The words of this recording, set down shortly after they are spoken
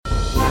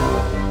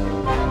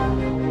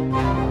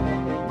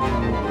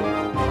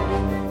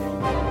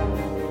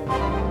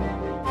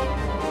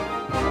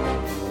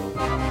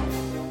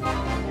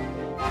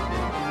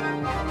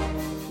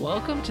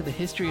welcome to the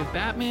History of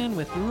Batman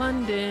with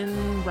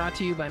London, brought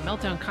to you by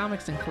Meltdown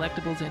Comics and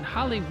Collectibles in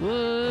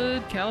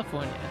Hollywood,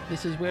 California.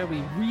 This is where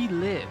we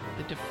relive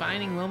the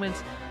defining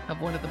moments of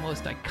one of the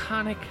most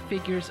iconic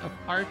figures of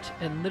art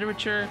and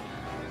literature,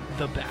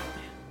 the Batman.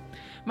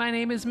 My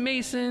name is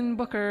Mason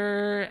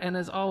Booker, and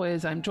as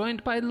always, I'm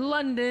joined by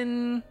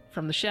London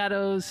from the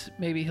shadows.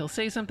 Maybe he'll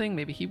say something,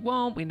 maybe he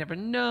won't, we never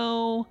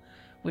know.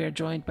 We are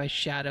joined by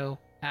Shadow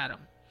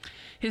Adam.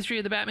 History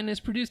of the Batman is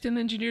produced and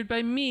engineered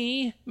by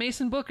me,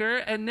 Mason Booker,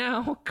 and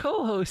now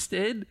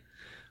co-hosted.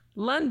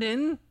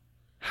 London,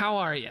 how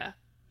are you?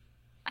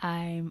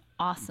 I'm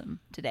awesome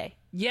today.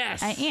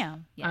 Yes. I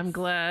am. Yes. I'm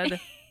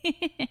glad.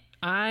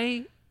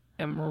 I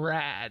am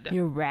rad.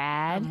 You're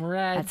rad? I'm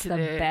rad That's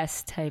today. the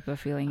best type of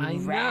feeling. You're I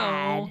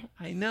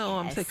rad. know.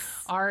 I'm Yes. sick.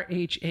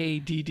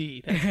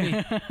 RHADD.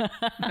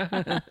 That's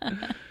me.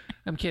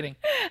 I'm kidding.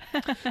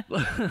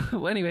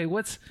 Well, anyway,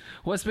 what's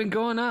been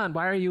going on?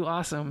 Why are you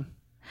awesome?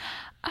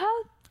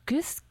 Oh,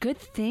 just good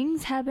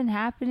things have been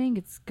happening.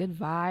 It's good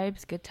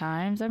vibes, good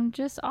times. I'm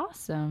just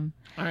awesome.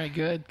 All right,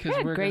 good. Because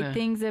Yeah, we're great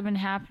things have been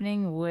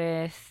happening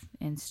with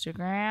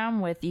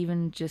Instagram, with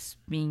even just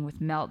being with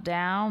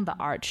Meltdown. The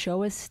art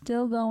show is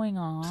still going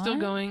on. Still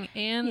going,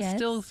 and Yes.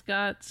 still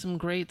got some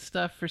great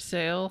stuff for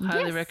sale.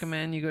 Highly Yes.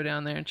 recommend you go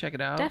down there and check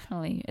it out.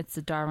 Definitely. It's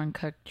a Darwin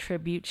Cook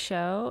tribute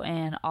show,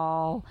 and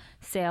all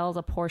sales,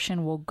 a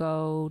portion will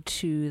go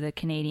to the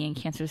Canadian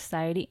Cancer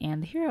Society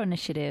and the Hero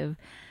Initiative.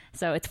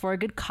 So it's for a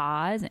good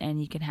cause,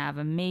 and you can have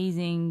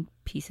amazing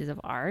pieces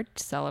of art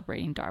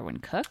celebrating Darwin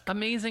Cook.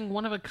 Amazing,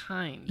 one of a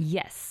kind.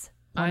 Yes.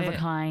 One of a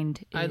kind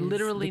is I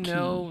literally the key.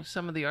 know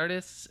some of the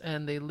artists,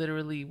 and they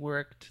literally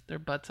worked their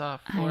butts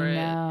off for it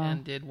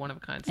and did one of a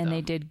kind stuff. And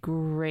they did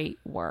great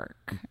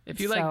work.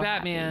 If you So like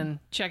Batman, happy.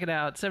 check it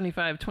out.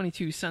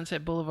 7522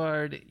 Sunset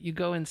Boulevard. You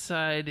go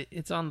inside.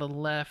 It's on the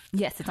left.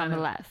 Yes, it's on kind the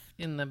of left.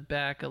 In the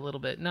back a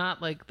little bit.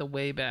 Not like the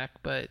way back,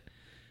 but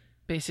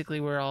basically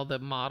where all the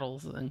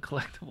models and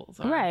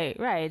collectibles are.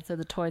 Right. So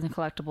the toys and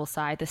collectible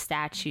side, the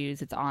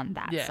statues, it's on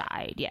that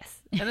side. Yes.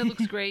 And it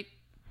looks great.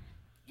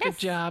 Yes. Good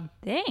job.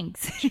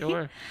 Thanks.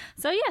 Sure.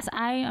 So yes,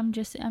 I'm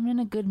in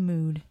a good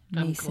mood,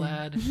 Mason.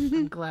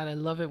 I'm glad. I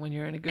love it when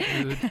you're in a good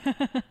mood.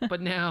 But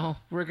now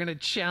we're going to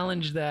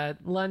challenge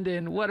that.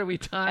 London, what are we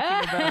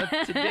talking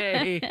about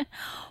today?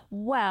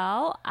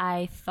 Well,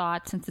 I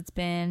thought since it's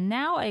been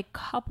now a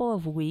couple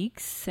of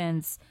weeks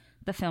since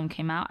the film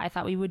came out, I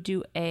thought we would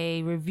do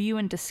a review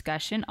and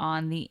discussion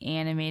on the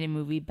animated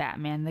movie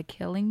Batman the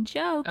Killing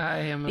Joke.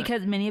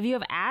 Because many of you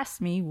have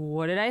asked me,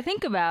 what did I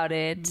think about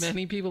it?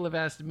 Many people have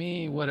asked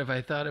me, what have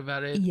I thought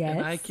about it? Yes.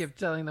 And I kept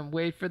telling them,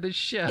 wait for the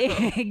show.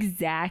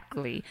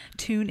 Exactly.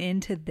 Tune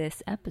into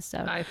this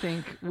episode. I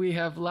think we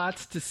have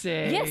lots to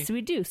say. Yes,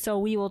 we do. So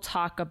we will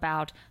talk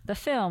about the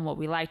film, what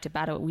we liked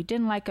about it, what we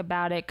didn't like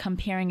about it,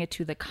 comparing it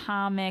to the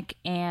comic,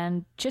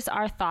 and just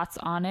our thoughts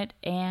on it.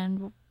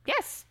 And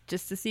yes,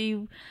 just to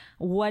see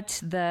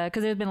because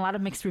there's been a lot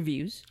of mixed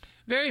reviews.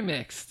 Very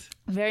mixed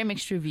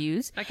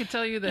Reviews. I can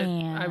tell you that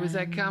I was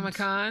at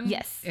Comic-Con.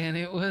 Yes. And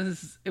it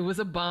was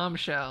a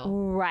bombshell.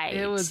 Right.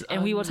 It was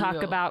and we will talk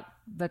unreal. about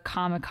the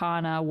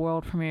Comic-Con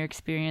world premiere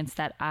experience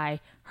that I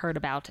heard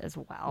about as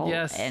well.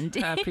 Yes. And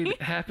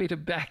happy to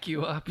back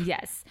you up.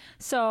 Yes.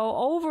 So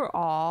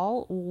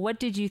overall, what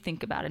did you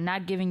think about it?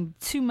 Not giving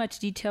too much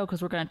detail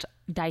because we're going to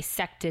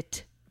dissect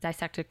it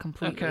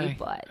completely. Okay.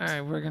 But all right,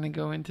 we're gonna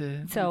go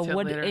into so detail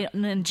what later.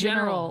 in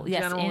general?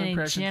 Yes, general in a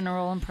impressions.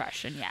 general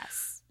impression.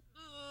 Yes.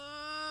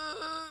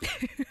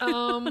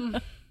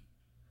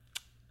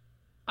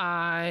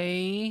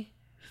 I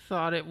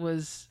thought it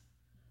was.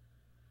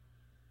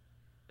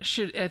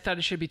 I thought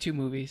it should be two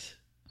movies.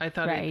 I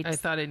thought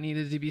it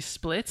needed to be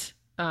split.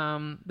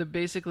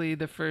 Basically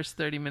the first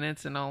 30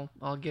 minutes, and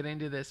I'll get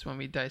into this when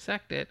we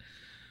dissect it.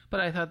 But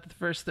I thought the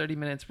first 30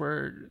 minutes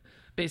were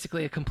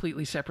basically a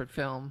completely separate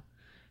film.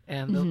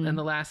 And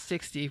the last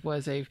 60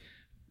 was a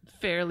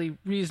fairly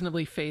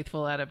reasonably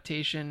faithful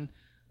adaptation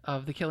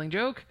of The Killing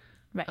Joke.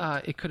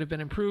 Right. It could have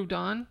been improved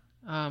on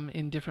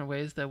in different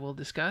ways that we'll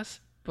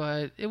discuss,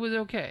 but it was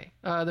okay.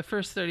 The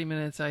first 30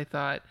 minutes, I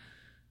thought,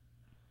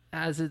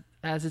 as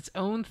its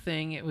own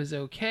thing, it was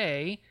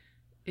okay.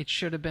 It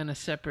should have been a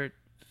separate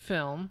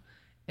film,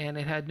 and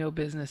it had no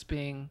business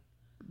being.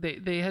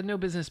 They had no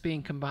business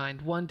being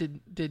combined. One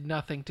did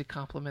nothing to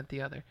complement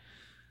the other.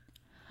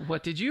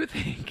 What did you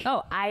think?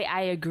 Oh,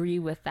 I agree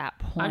with that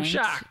point. I'm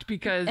shocked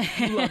because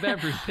you love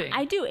everything.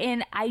 I do,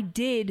 and I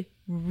did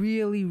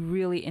really,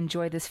 really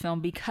enjoy this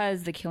film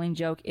because The Killing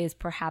Joke is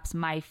perhaps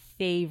my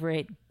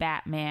favorite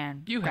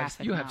Batman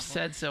graphic You novel. have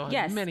said so on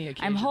Yes, many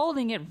occasions. I'm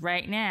holding it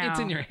right now. It's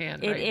in your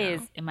hand right now. It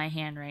is in my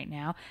hand right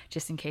now,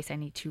 just in case I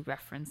need to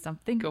reference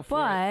something. Go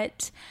for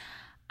it.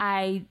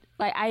 I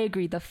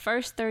agree. The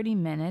first 30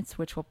 minutes,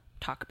 which we'll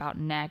talk about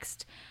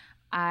next,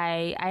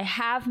 I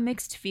have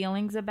mixed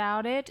feelings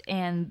about it,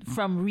 and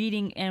from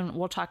reading, and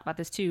we'll talk about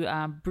this too,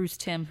 Bruce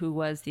Timm, who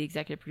was the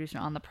executive producer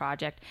on the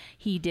project,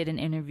 he did an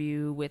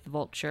interview with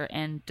Vulture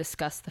and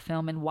discussed the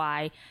film and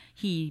why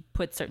he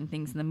put certain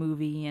things in the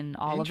movie and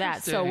all of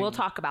that. So we'll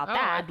talk about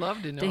that. I'd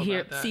love to know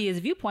about that. See his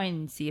viewpoint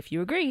and see if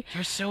you agree.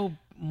 You're so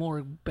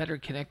better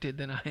connected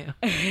than I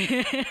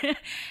am.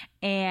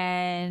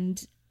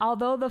 And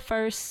although the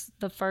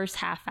first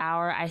half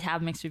hour I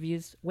have mixed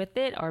reviews with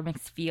it, or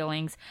mixed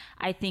feelings,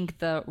 I think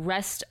the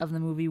rest of the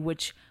movie,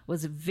 which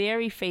was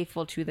very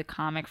faithful to the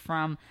comic,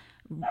 from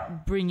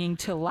bringing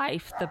to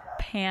life the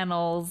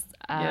panels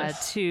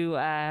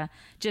to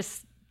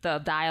just the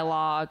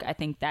dialogue, I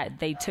think that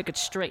they took it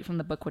straight from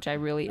the book, which I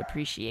really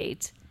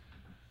appreciate.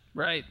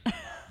 Right.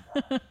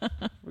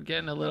 We're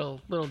getting a little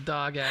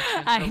dog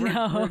action. So I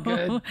know. We're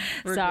good.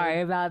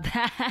 Sorry about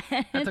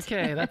that. That's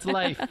okay. That's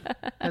life.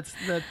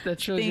 That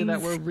shows you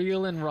that we're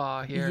real and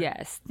raw here.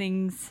 Yes,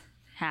 things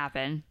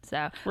happen.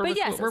 So, we're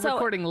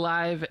recording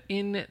live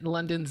in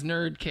London's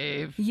Nerd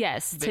Cave.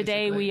 Yes, basically.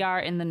 Today we are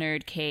in the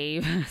Nerd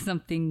Cave.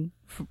 Something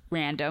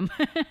random.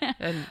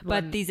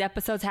 But these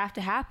episodes have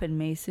to happen,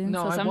 Mason.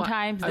 No, so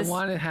sometimes I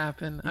want it to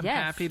happen. I'm Yes.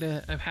 happy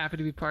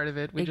to be part of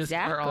it. We just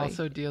are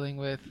also dealing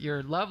with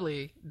your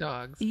lovely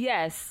dogs.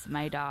 Yes,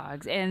 my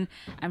dogs. And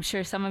I'm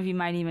sure some of you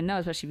might even know,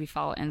 especially if you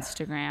follow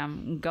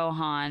Instagram,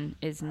 Gohan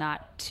is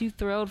not too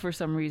thrilled for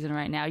some reason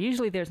right now.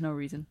 Usually there's no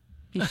reason.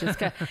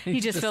 He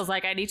just feels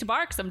like I need to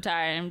bark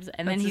sometimes,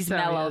 and then he's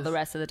mellow the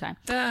rest of the time.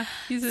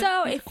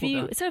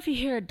 If you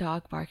hear a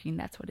dog barking,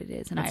 that's what it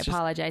is, and I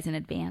apologize in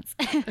advance.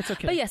 It's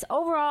okay. But yes,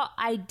 overall,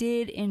 I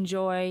did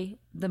enjoy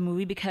the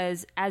movie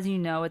because, as you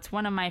know, it's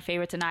one of my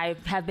favorites, and I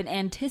have been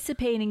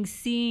anticipating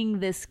seeing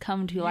this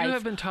come to life. You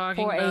have been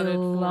talking for about a it for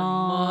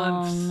long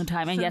months.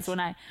 time, and yes,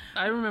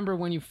 I remember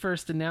when you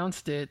first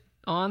announced it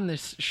on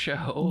this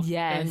show.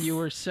 Yes. And you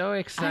were so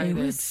excited. I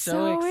was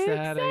so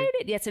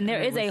excited. Yes, and there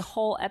is a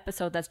whole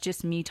episode that's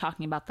just me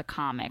talking about the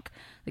comic,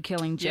 The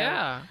Killing Joke.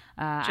 Yeah.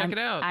 Check it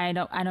out. I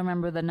don't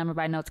remember the number,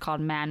 but I know it's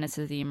called Madness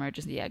is the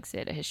Emergence, the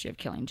Exit, A History of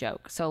Killing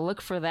Joke. So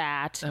look for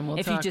that. And we'll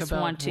if talk you just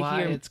about want to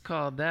why hear it's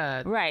called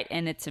that. Right,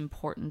 and its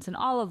importance and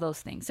all of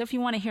those things. So if you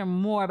want to hear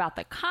more about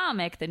the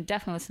comic, then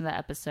definitely listen to that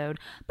episode.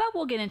 But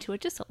we'll get into it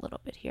just a little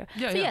bit here.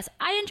 Yes,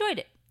 I enjoyed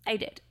it. I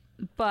did.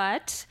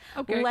 But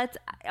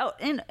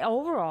and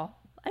overall,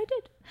 I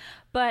did.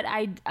 But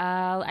I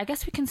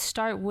guess we can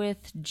start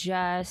with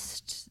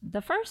just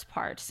the first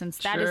part, since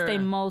that is the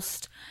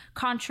most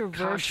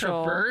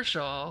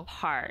controversial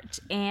part.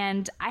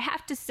 And I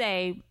have to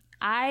say,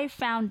 I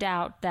found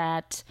out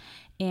that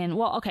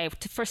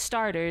for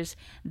starters,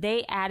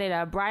 they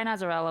added Brian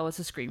Azzarello as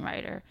a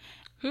screenwriter.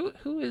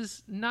 Who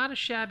is not a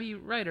shabby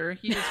writer.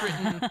 He has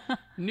written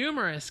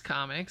numerous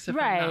comics, if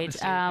I'm not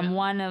mistaken.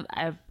 One of,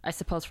 I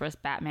suppose for us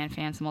Batman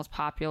fans, the most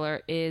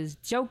popular is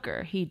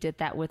Joker. He did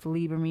that with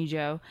Lee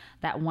Bermejo,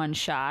 that one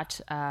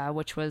shot,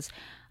 which was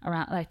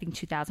around, I think,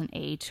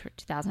 2008 or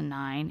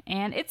 2009.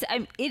 And it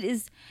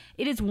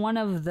is one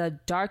of the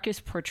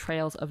darkest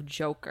portrayals of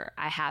Joker,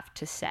 I have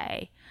to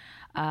say.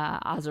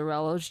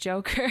 Azzarello's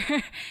Joker.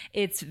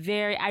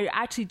 I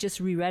actually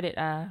just reread it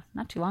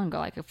not too long ago,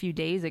 like a few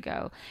days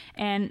ago,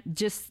 and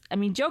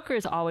Joker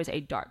is always a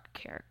dark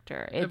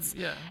character. It's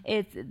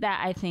that,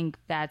 I think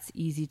that's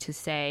easy to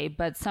say,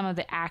 but some of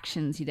the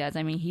actions he does,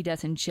 he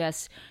doesn't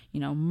just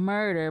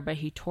murder, but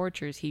he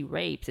tortures, he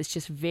rapes. It's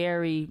just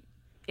very,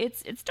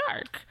 it's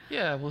dark.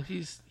 Yeah, well,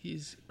 he's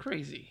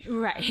crazy.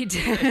 Right. He's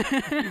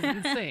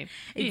insane.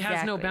 He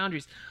has no Exactly.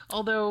 boundaries.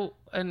 Although,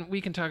 and we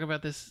can talk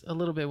about this a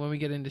little bit when we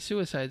get into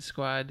Suicide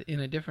Squad in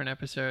a different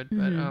episode,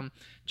 but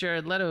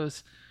Jared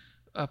Leto's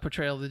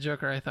portrayal of the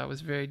Joker, I thought,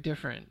 was very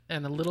different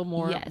and a little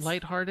more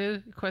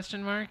lighthearted,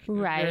 question mark.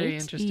 Right. Very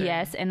interesting.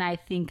 Yes, and I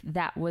think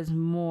that was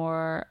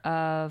more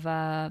of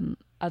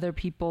other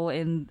people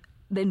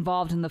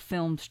involved in the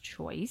film's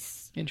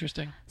choice.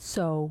 Interesting.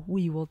 So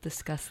we will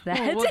discuss that.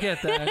 Oh, we'll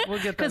get that.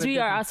 Because we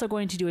are also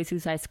going to do a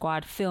Suicide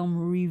Squad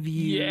film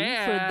review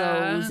for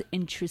those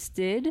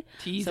interested.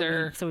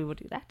 Teaser. So we will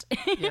do that.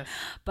 Yes.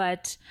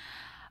 But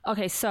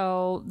okay,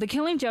 so The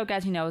Killing Joke,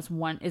 as you know,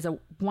 is a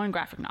one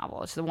graphic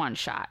novel. It's the one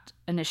shot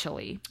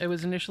initially. It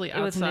was initially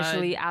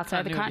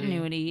outside the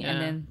continuity, and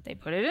then they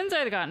put it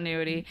inside the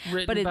continuity.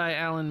 Written by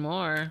Alan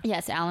Moore.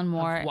 Yes, Alan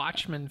Moore. Of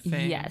Watchmen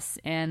fame. Yes,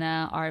 and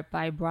art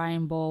by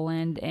Brian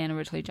Boland and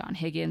originally John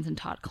Higgins and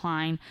Todd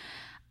Klein.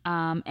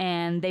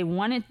 And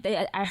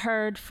I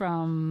heard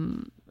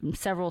from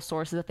several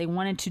sources that they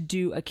wanted to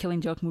do a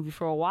Killing Joke movie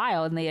for a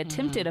while, and they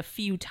attempted a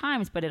few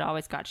times, but it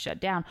always got shut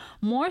down.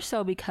 More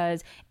so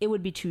because it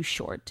would be too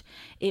short.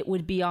 It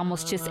would be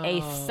almost just a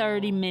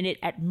 30-minute,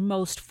 at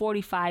most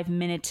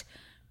 45-minute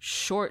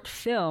short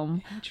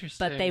film,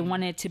 but they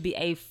wanted it to be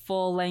a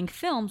full-length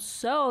film,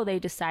 so they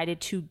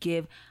decided to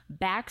give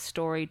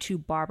backstory to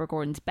Barbara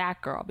Gordon's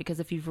Batgirl,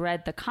 because if you've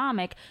read the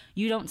comic,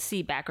 you don't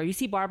see Batgirl. You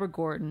see Barbara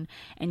Gordon,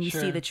 and you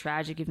see the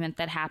tragic event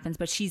that happens,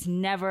 but she's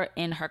never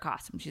in her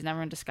costume. She's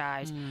never in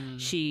disguise.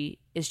 She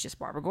is just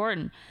Barbara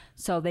Gordon.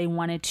 So they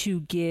wanted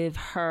to give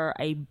her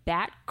a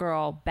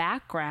Batgirl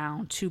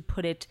background to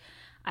put it,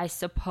 I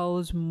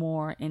suppose,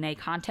 more in a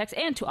context,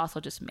 and to also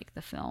just make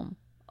the film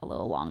a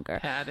little longer.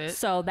 Had it.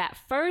 So that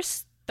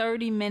first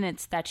 30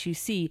 minutes that you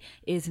see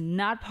is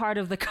not part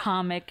of the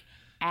comic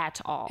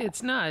at all.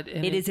 It's not.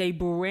 It is a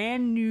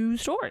brand new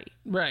story.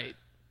 Right.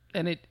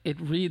 And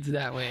it reads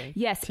that way.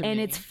 Yes, and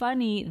it's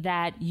funny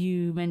that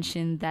you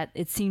mentioned that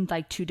it seemed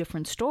like two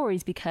different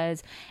stories,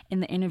 because in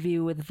the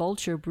interview with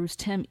Vulture, Bruce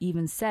Timm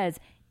even says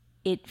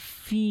it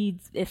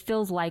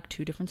feels like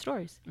two different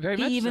stories. Very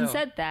much He even so.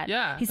 said that.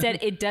 Yeah. He said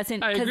it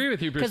doesn't. I agree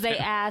with you, Bruce. Because they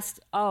asked,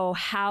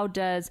 how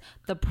does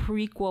the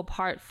prequel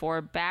part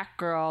for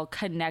Batgirl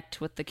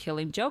connect with the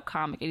Killing Joke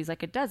comic? And he's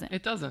like, it doesn't.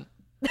 It doesn't.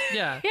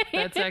 Yeah,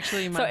 that's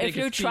actually my biggest So if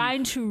you're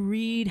trying to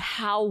read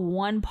how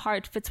one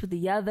part fits with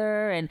the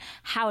other and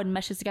how it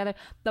meshes together,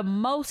 the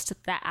most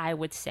that I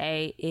would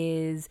say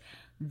is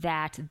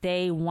that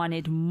they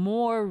wanted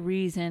more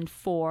reason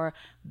for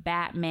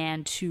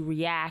Batman to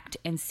react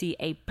and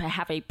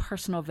have a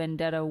personal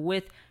vendetta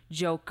with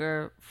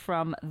Joker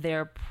from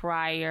their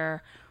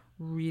prior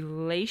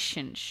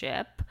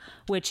relationship,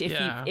 which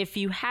if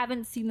you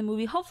haven't seen the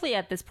movie, hopefully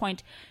at this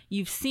point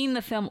you've seen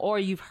the film or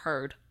you've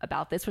heard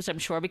about this, which I'm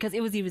sure, because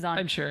it was even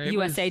on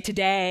USA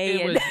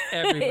Today. It was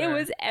everywhere. It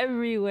was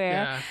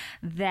everywhere.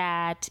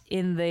 That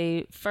in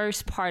the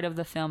first part of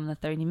the film, the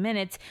 30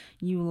 minutes,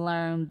 you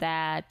learn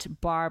that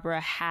Barbara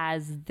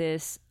has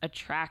this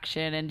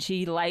attraction and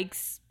she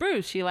likes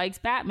Bruce, she likes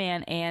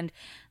Batman, and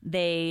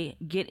they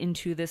get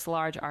into this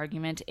large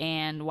argument,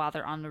 and while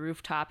they're on the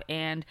rooftop,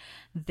 and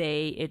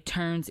it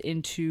turns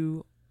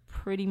into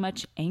pretty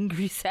much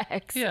angry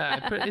sex. Yeah,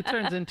 it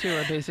turns into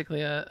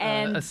basically a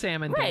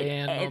Sam and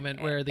Diane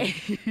moment where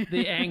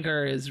the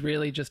anger is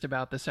really just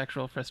about the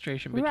sexual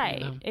frustration between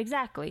them. Right,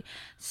 exactly.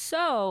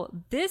 So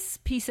this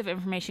piece of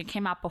information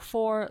came out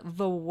before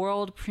the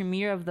world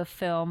premiere of the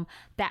film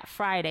that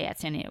Friday at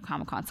San Diego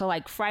Comic-Con. So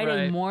like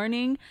Friday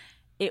morning,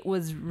 it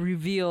was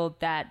revealed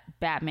that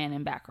Batman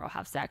and Batgirl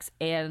have sex,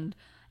 and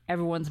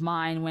everyone's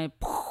mind went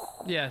poof.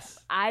 Yes.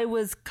 I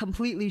was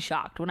completely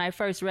shocked when I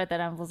first read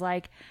that. I was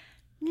like,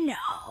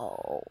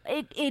 no,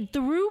 it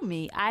threw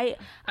me. I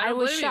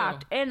was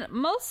shocked. And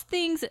most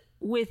things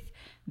with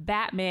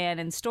Batman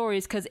and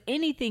stories, because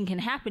anything can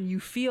happen, you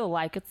feel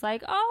like it's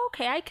like, oh,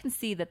 okay, I can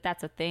see that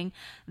that's a thing.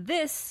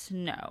 This,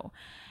 no.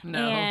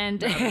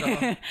 And not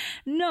at all.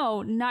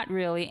 No, not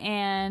really.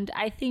 And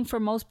I think for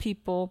most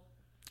people,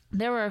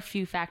 there were a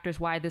few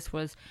factors why this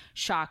was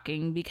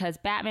shocking, because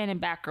Batman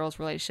and Batgirl's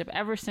relationship,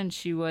 ever since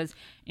she was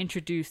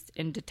introduced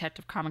in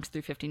Detective Comics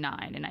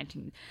 359 in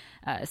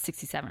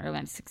 1967, early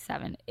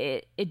 1967,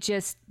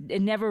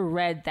 it never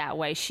read that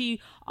way.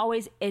 She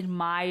always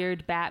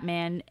admired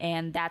Batman,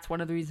 and that's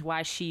one of the reasons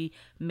why she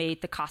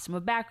made the costume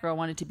of Batgirl,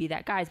 wanted to be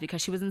that guy,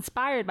 because she was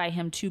inspired by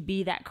him to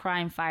be that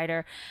crime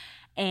fighter.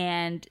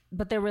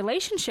 But their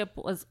relationship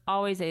was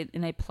always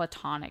in a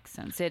platonic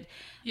sense.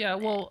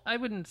 Well, I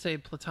wouldn't say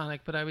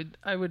platonic, but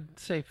I would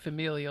say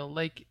familial.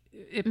 Like,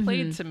 it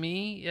played to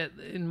me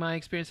in my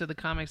experience of the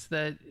comics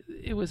that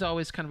it was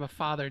always kind of a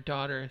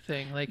father-daughter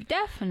thing. Like,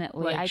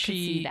 definitely, I could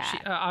see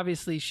that.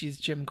 Obviously, she's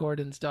Jim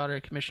Gordon's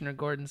daughter, Commissioner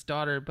Gordon's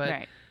daughter,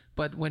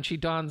 but when she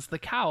dons the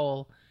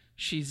cowl,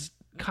 she's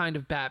kind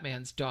of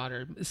Batman's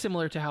daughter,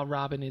 similar to how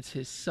Robin is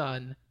his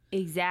son.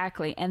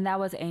 Exactly. And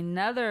that was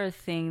another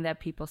thing that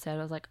people said.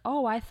 I was like,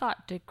 oh, I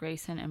thought Dick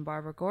Grayson and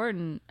Barbara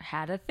Gordon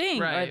had a thing,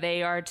 or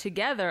they are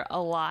together a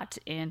lot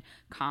in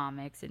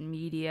comics and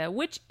media,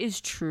 which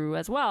is true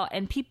as well.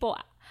 And people,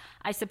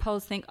 I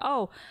suppose, think,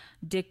 oh,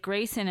 Dick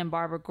Grayson and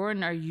Barbara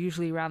Gordon are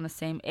usually around the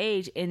same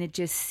age, and it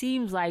just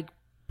seems like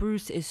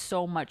Bruce is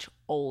so much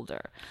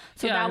older.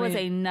 So that was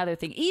another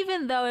thing.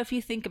 Even though, if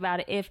you think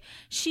about it, if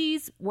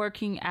she's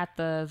working at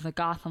the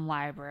Gotham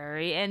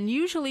Library, and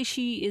usually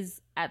she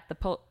is at the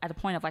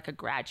point of like a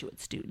graduate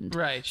student,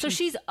 right? So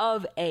she's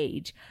of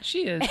age.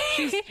 She is.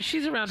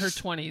 She's around her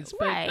 20s,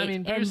 but right. I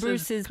mean,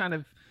 Bruce is kind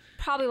of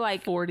probably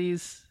like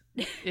 40s.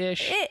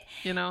 Ish,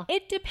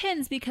 it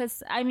depends,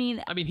 because I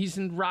mean he's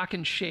in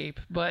rockin' shape,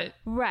 but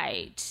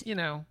right,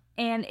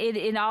 and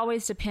it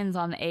always depends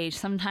on the age.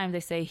 Sometimes they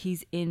say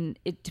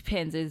it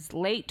depends. It's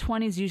late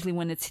 20s usually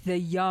when it's the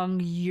young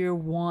year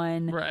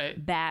one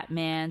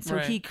Batman. So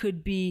he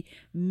could be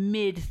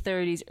mid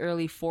 30s,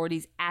 early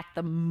 40s at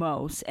the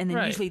most. And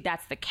then usually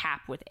that's the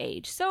cap with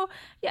age. So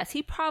yes,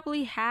 he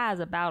probably has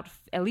about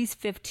at least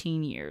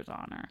 15 years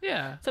on her.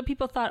 Yeah. So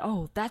people thought,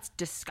 oh, that's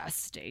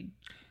disgusting.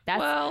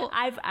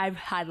 I've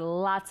had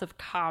lots of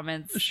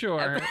comments.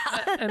 Sure.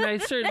 And I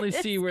certainly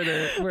see where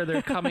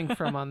they're coming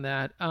from on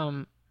that.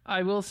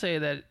 I will say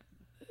that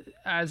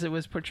as it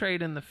was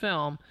portrayed in the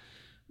film,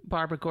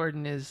 Barbara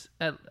Gordon is,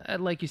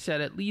 like you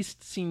said, at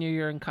least senior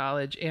year in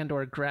college and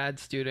or grad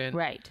student.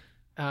 Right.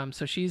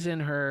 So she's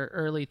in her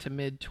early to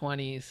mid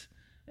 20s,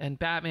 and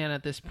Batman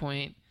at this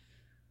point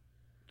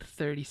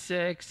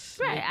 36.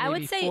 Right. I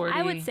would say 40.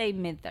 I would say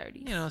mid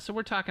 30s. So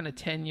we're talking a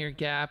 10-year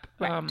gap.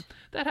 Right.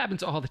 That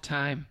happens all the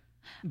time,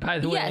 by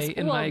the way,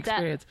 in my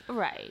experience.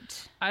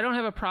 Right. I don't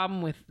have a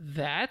problem with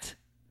that.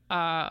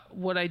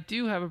 What I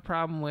do have a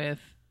problem with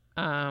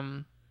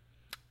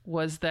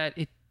was that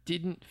it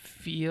didn't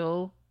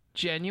feel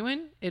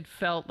genuine. It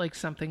felt like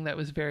something that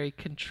was very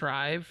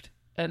contrived,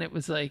 and it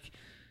was like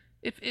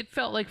it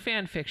felt like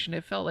fan fiction.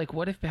 It felt like,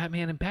 what if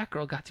Batman and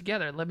Batgirl got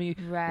together?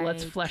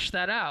 Let's flesh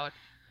that out.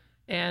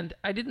 And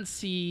I didn't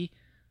see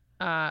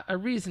a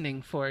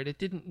reasoning for it. It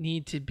didn't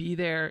need to be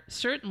there.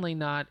 Certainly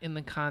not in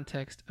the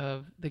context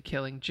of The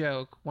Killing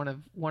Joke, one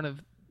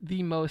of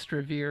the most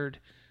revered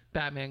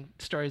Batman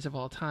stories of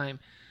all time.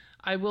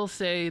 I will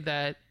say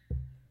that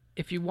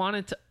if you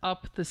wanted to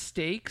up the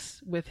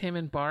stakes with him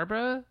and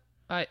Barbara,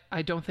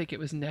 I don't think it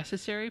was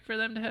necessary for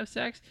them to have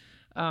sex.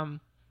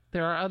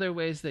 There are other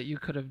ways that you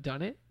could have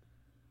done it.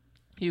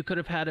 You could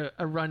have had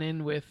a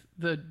run-in with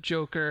the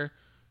Joker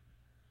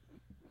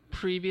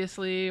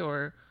previously,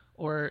 or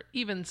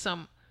even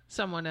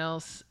someone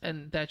else,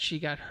 and that she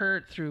got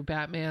hurt through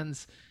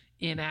Batman's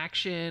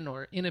inaction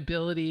or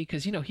inability,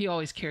 because he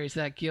always carries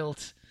that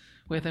guilt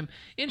with him.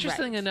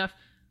 Interesting enough,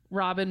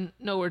 Robin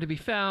nowhere to be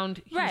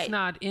found. He's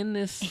not in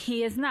this.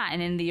 He is not,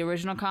 and in the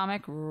original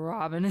comic,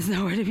 Robin is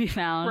nowhere to be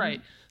found.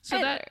 Right. So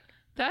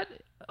that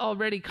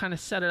already kind of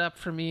set it up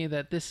for me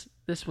that this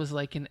was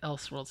like in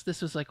Elseworlds.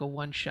 This was like a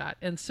one shot,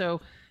 and so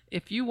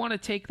if you want to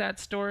take that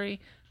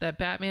story that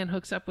Batman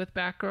hooks up with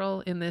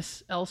Batgirl in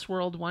this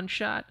Elseworld one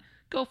shot,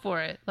 go for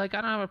it. Like,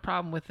 I don't have a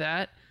problem with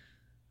that.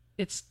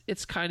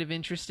 It's kind of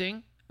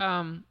interesting.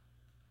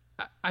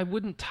 I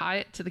wouldn't tie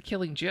it to The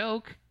Killing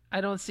Joke. I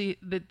don't see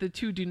that the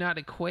two do not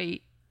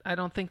equate. I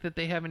don't think that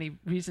they have any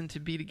reason to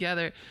be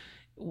together.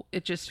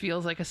 It just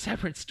feels like a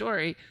separate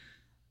story.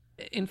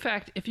 In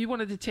fact, if you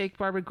wanted to take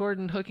Barbara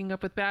Gordon hooking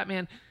up with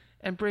Batman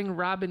and bring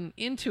Robin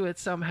into it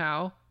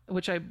somehow,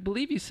 which I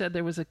believe you said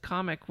there was a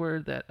comic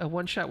a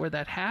one shot where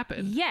that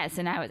happened. Yes,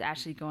 and I was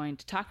actually going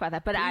to talk about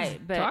that, but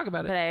talk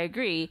about it. But I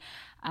agree.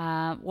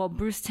 Well,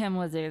 Bruce Timm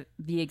was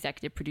the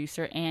executive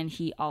producer, and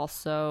he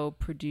also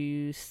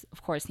produced,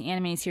 of course, the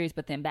animated series,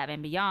 but then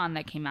Batman Beyond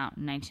that came out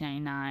in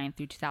 1999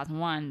 through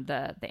 2001,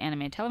 the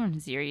animated television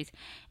series.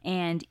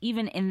 And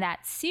even in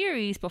that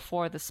series,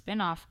 before the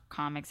spin-off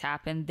comics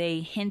happened, they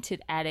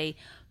hinted at a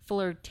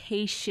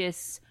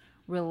flirtatious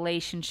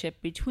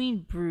relationship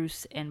between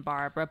Bruce and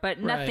Barbara, but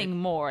nothing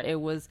more.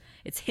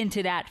 It's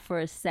hinted at for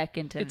a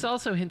second. It's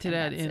also hinted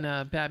at in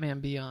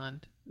Batman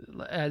Beyond,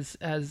 as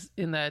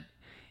in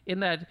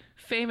that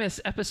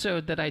famous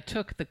episode that I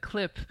took the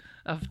clip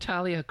of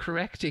Talia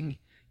correcting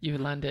you,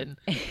 London.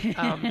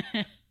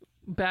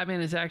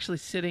 Batman is actually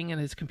sitting in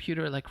his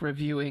computer, like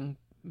reviewing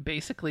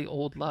basically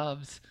old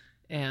loves,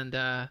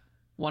 and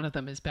one of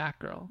them is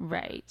Batgirl.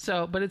 Right.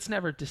 So, but it's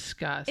never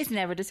discussed. It's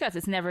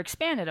never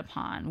expanded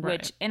upon,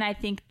 and I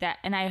think that,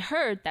 and I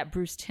heard that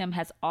Bruce Timm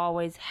has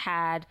always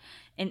had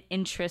an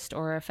interest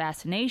or a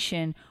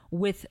fascination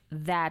with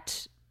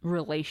that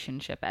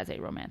relationship as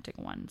a romantic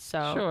one.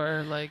 So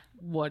sure, like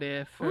What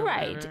If, or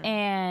whatever.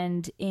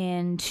 And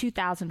in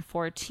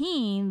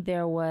 2014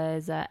 there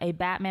was a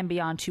Batman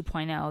Beyond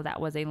 2.0 that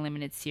was a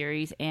limited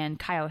series, and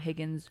Kyle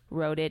Higgins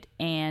wrote it,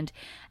 and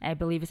I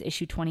believe it's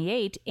issue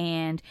 28,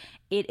 and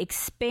it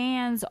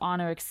expands on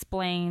or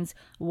explains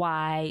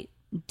why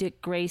Dick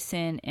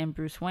Grayson and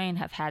Bruce Wayne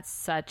have had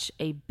such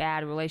a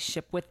bad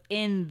relationship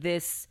within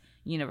this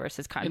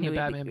universe's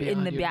continuity,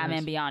 in the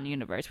Batman Beyond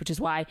universe, which is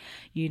why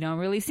you don't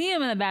really see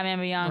him in the Batman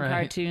Beyond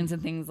cartoons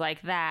and things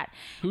like that.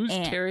 Who's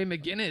Terry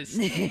McGinnis?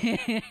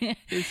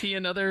 Is he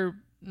another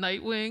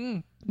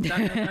Nightwing?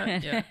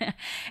 Yeah.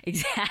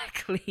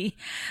 Exactly.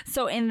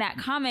 So in that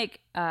comic,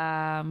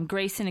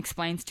 Grayson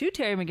explains to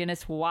Terry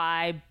McGinnis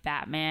why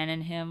Batman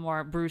and him,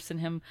 or Bruce and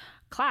him,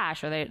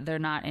 clash, or they're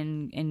not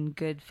in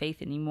good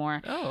faith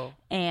anymore. Oh.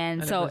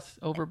 And so it was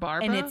over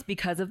Barbara? And it's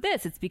because of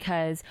this. It's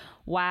because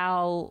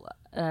while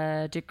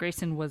Dick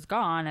Grayson was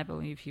gone, I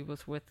believe he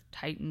was with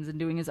Titans and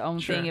doing his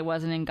own thing. It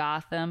wasn't in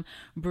Gotham.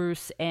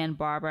 Bruce and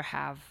Barbara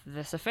have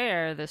this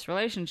affair, this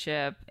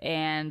relationship,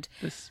 and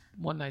this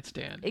one night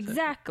stand.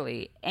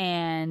 Exactly.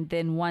 And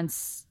then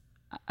once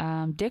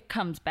Dick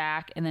comes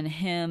back, and then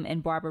him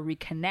and Barbara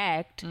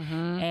reconnect,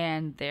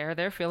 and they're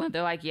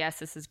like, yes,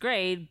 this is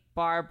great.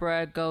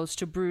 Barbara goes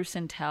to Bruce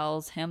and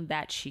tells him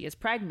that she is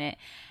pregnant.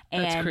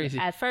 And that's crazy.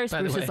 At first,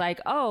 Bruce is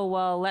like, oh,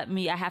 well,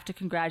 I have to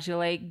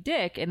congratulate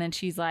Dick. And then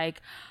she's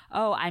like,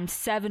 oh, I'm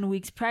 7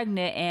 weeks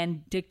pregnant,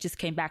 and Dick just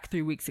came back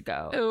 3 weeks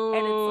ago. Oh,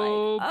 and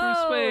it's like,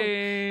 Bruce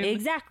Wayne.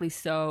 Exactly.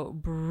 So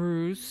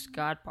Bruce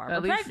got Barbara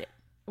pregnant.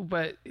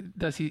 But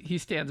does he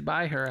stands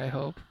by her, I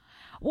hope.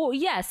 Well,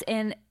 yes,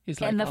 and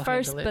like,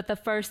 the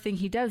first thing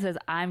he does is,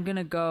 I'm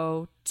gonna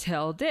go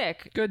tell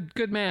Dick.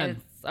 Good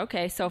man.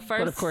 Okay, so first,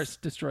 but of course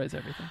destroys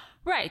everything.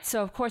 Right.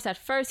 So of course, at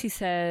first he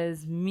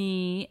says,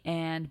 me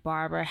and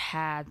Barbara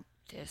had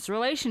this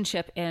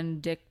relationship,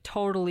 and Dick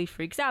totally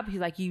freaks out. He's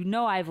like,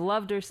 I've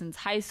loved her since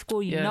high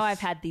school. You know I've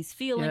had these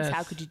feelings.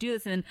 How could you do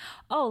this? And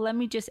then, let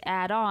me just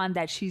add on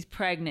that she's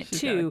pregnant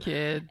too. Got a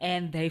kid.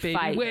 And they Baby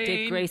fight. Wayne.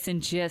 Dick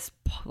Grayson just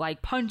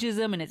punches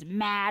him and is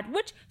mad,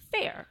 which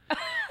fair.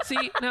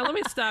 See, now let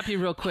me stop you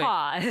real quick.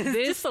 Pause.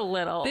 Just a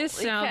little. This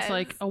sounds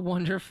like a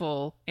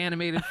wonderful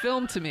animated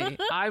film to me.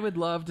 I would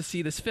love to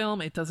see this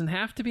film. It doesn't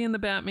have to be in the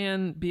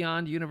Batman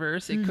Beyond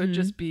universe. It could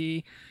just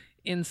be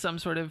in some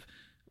sort of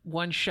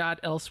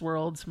one-shot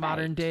Elseworlds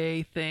modern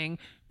day thing.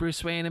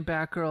 Bruce Wayne and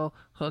Batgirl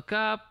hook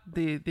up.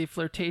 The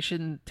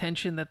flirtation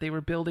tension that they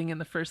were building in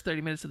the first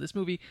 30 minutes of this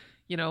movie,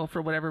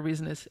 for whatever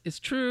reason is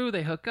true.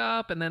 They hook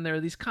up, and then there are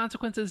these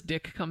consequences.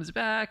 Dick comes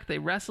back. They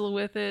wrestle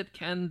with it.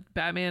 Can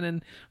Batman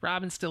and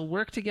Robin still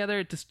work together?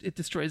 It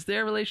destroys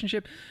their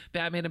relationship.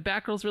 Batman and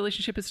Batgirl's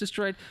relationship is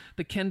destroyed.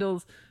 The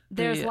Kendalls.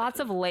 There's lots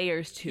of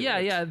layers to it.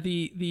 Yeah.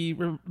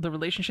 The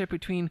relationship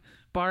between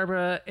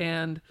Barbara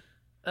and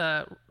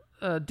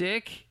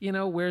Dick,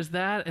 where's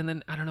that? And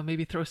then, I don't know,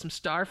 maybe throw some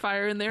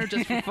Starfire in there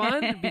just for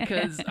fun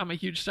because I'm a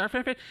huge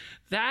Starfire fan.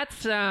 That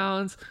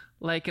sounds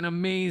like an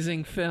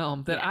amazing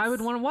film that I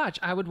would want to watch.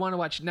 I would want to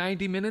watch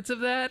 90 minutes of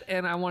that,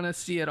 and I want to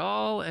see it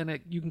all. And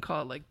you can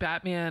call it like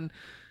Batman,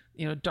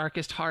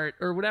 Darkest Heart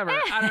or whatever.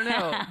 I don't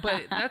know.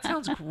 But that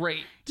sounds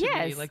great to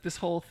me, like this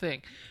whole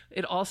thing.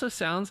 It also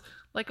sounds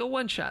like a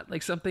one-shot,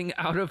 like something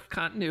out of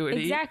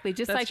continuity. Exactly.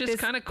 That's just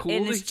kind of cool.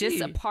 And it's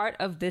just a part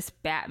of this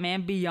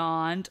Batman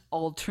Beyond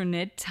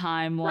alternate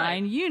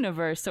timeline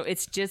universe. So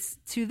it's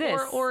just to this.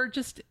 Or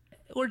just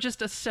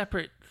a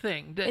separate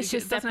thing. It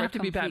doesn't have to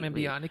be Batman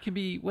Beyond. It can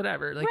be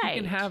whatever. Like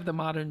you can have the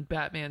modern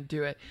Batman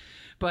do it.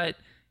 But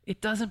it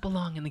doesn't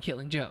belong in The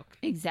Killing Joke.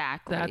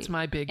 Exactly. That's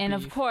my big And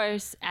beef. of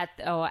course, at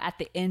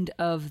the end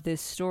of this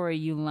story,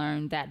 you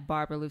learn that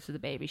Barbara loses the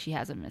baby. She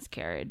has a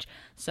miscarriage.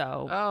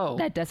 So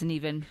that doesn't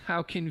even...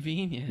 How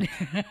convenient.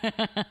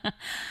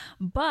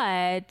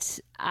 But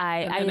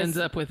and then ends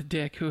up with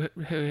Dick, who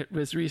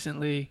was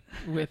recently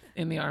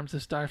in the arms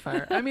of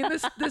Starfire. I mean,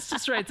 this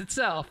just writes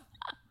itself.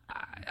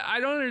 I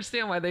don't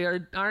understand why they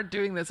aren't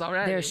doing this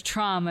already. There's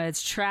trauma.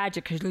 It's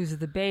tragic because she loses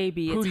the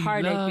baby. It's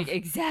heartache.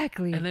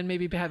 Exactly. And then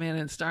maybe Batman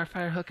and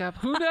Starfire hook up.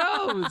 Who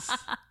knows?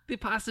 The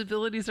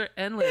possibilities are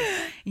endless.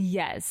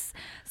 Yes.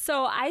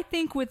 So I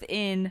think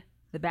within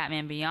the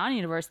Batman Beyond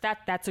universe,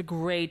 that's a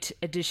great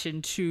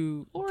addition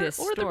to this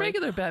story. Or the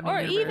regular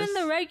Batman universe. Or even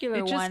the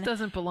regular one. It just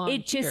doesn't belong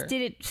It just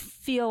didn't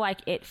feel like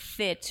it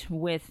fit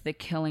with The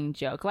Killing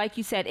Joke. Like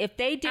you said, if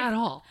they did... At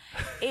all.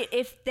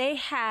 If they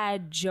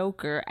had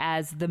Joker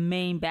as the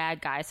main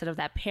bad guy, instead of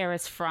that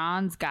Paris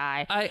France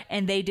guy,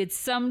 and they did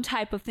some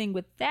type of thing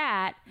with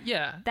that,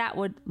 that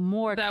would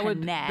connect.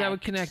 That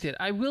would connect it.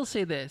 I will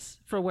say this,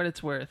 for what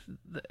it's worth.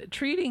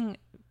 Treating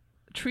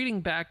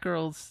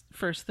Batgirl's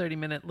first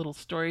 30-minute little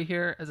story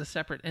here as a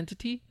separate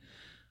entity,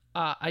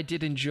 I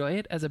did enjoy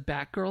it as a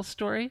Batgirl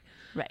story.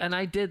 Right. And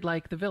I did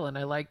like the villain.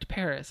 I liked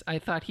Paris. I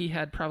thought he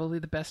had probably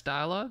the best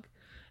dialogue.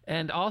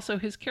 And also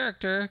his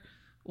character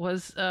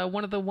was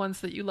one of the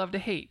ones that you love to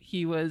hate.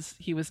 He was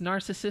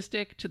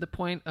narcissistic to the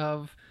point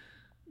of,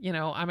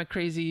 I'm a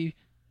crazy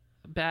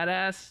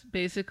badass,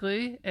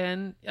 basically,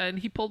 and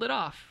he pulled it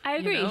off. I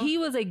agree. He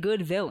was a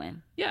good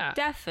villain. Yeah.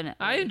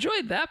 Definitely. I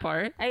enjoyed that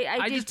part.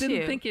 I just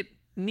didn't think it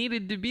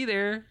needed to be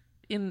there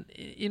in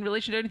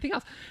relation to anything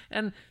else.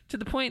 And to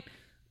the point,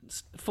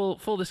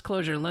 full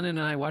disclosure, Lennon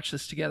and I watched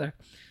this together.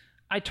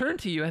 I turned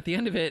to you at the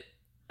end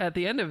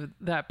of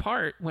that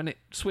part when it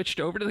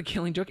switched over to The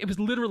Killing Joke. It was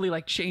literally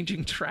like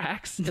changing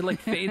tracks. It like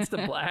fades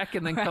to black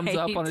and then comes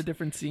up on a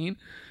different scene.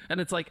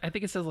 And it's like, I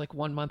think it says like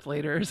 1 month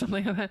later or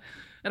something like that.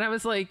 And I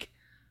was like,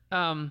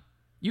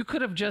 you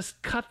could have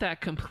just cut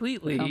that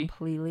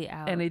completely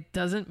out. And it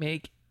doesn't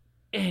make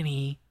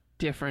any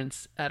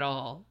difference at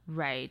all.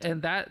 Right.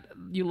 And that,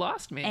 you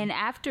lost me. And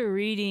after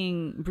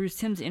reading Bruce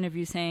Timm's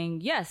interview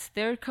saying, yes,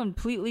 they're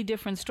completely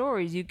different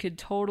stories, you could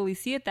totally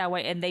see it that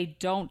way, and they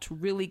don't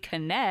really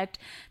connect,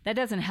 that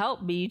doesn't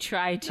help me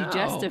try to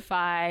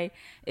justify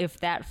if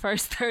that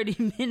first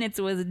 30 minutes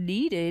was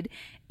needed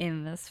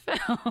in this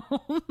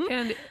film.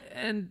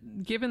 and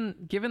given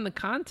the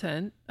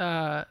content,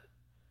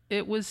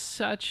 it was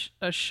such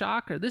a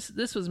shocker.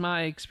 This was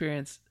my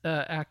experience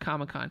at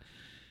Comic-Con.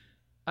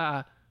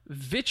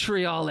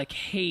 Vitriolic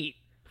hate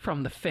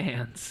from the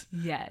fans.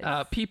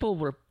 Yes. People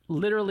were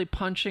literally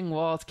punching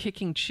walls,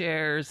 kicking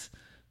chairs,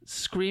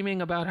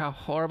 screaming about how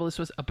horrible this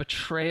was, a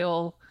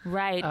betrayal.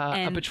 Right.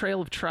 A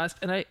betrayal of trust.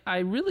 And I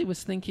really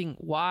was thinking,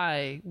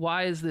 why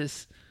is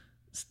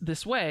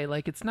this way?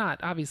 Like,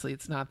 obviously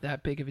it's not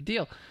that big of a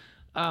deal.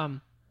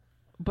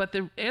 But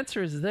the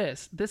answer is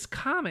this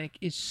comic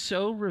is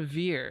so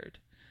revered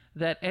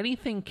that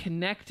anything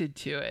connected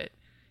to it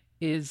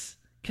is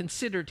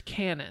considered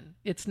canon.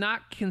 It's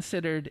not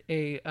considered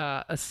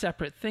a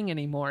separate thing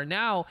anymore.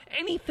 Now,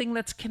 anything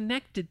that's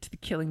connected to The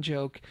Killing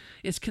Joke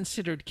is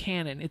considered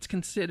canon. It's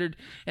considered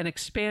an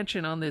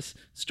expansion on this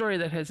story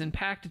that has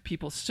impacted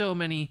people so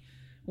many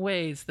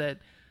ways that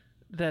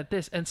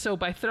this. And so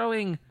by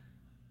throwing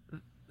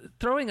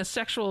throwing a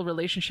sexual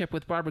relationship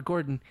with Barbara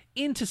Gordon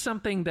into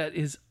something that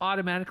is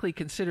automatically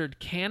considered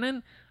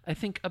canon, I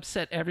think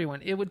upset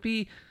everyone. It would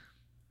be,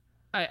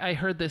 I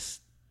heard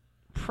this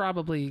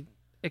probably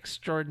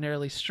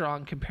extraordinarily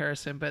strong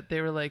comparison, but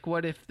they were like,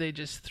 what if they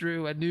just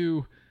threw a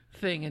new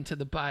thing into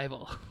the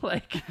Bible,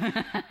 like,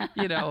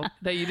 you know,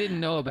 that you didn't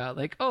know about,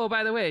 like, oh,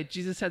 by the way,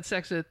 Jesus had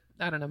sex with,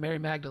 I don't know, Mary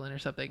Magdalene or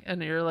something,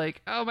 and you're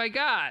like, oh my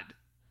God,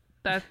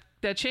 that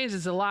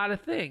changes a lot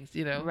of things,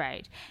 you know?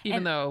 Right.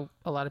 Even though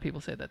a lot of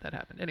people say that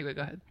happened. Anyway,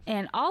 go ahead.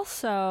 And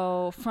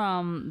also,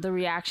 from the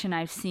reaction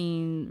I've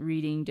seen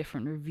reading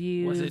different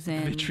reviews... Was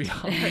it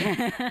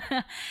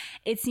vitriolic?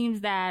 It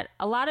seems that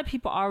a lot of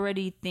people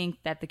already think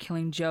that The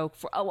Killing Joke...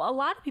 a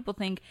lot of people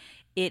think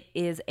it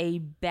is a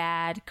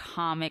bad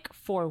comic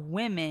for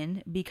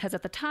women because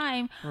at the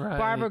time, right.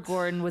 Barbara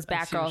Gordon was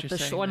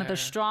Batgirl, one of the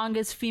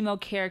strongest female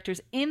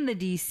characters in the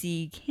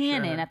DC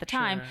canon at the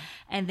time.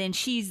 And then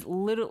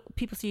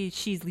people see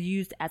she's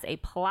used as a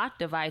plot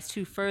device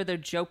to further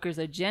Joker's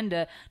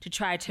agenda to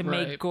try to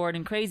make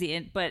Gordon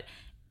crazy. But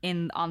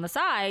on the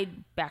side,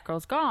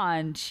 Batgirl's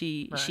gone.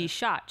 She's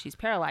shot. She's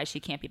paralyzed. She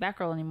can't be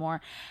Batgirl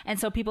anymore. And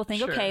so people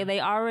think, okay,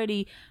 they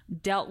already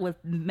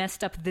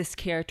messed up this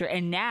character,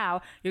 and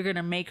now you're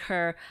gonna make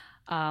her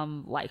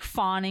like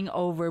fawning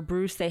over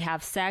Bruce. They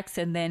have sex,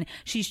 and then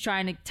she's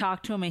trying to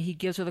talk to him, and he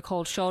gives her the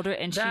cold shoulder,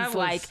 and she's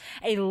like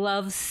a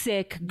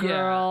lovesick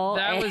girl.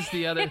 Yeah, that was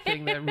the other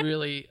thing that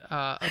really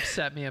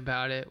upset me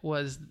about it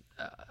was.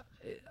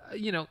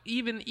 You know,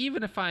 even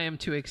if I am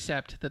to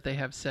accept that they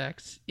have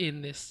sex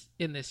in this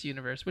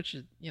universe, which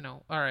is, you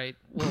know, all right,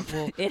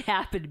 we'll it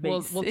happened.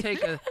 We'll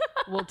take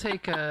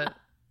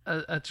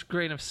a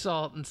grain of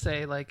salt and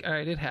say, like, all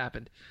right, it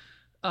happened.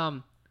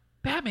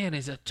 Batman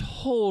is a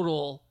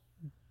total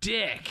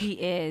dick. He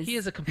is. He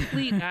is a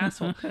complete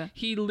asshole.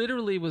 He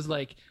literally was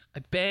like,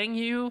 I bang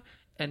you,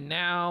 and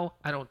now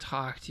I don't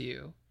talk to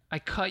you. I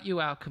cut you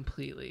out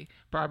completely.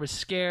 Barbara's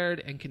scared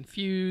and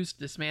confused.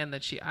 This man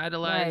that she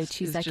idolized. Right.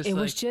 She's like, it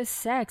was just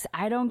sex.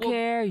 I don't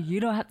care. You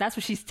don't have. That's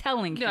what she's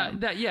telling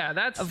him.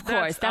 That's of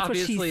course. That's what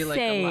she's like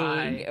saying. A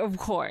lie. Of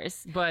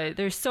course. But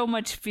there's so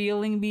much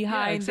feeling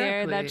behind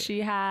there that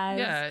she has.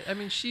 Yeah. I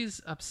mean,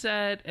 she's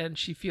upset and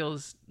she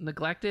feels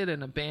neglected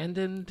and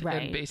abandoned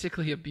and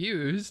basically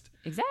abused.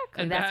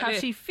 Exactly. And that's how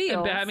she feels.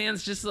 And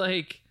Batman's just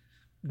like,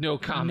 no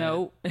comment.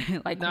 No.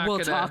 Like, we'll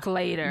talk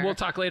later. We'll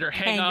talk later.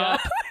 Hang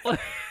up.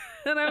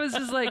 And I was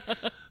just like,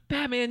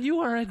 Batman, you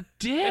are a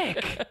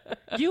dick.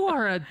 You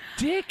are a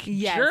dick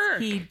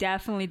jerk. He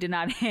definitely did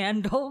not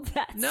handle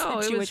that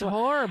situation. It was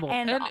horrible.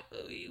 And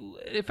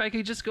if I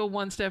could just go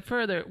one step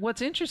further,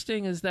 what's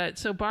interesting is that,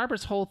 so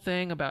Barbara's whole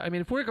thing about, I mean,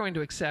 if we're going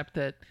to accept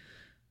that,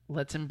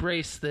 let's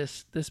embrace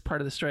this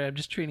part of the story. I'm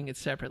just treating it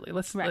separately.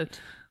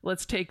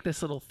 Let's take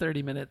this little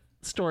 30-minute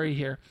story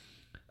here.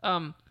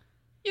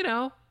 You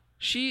know,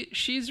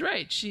 she's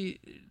right.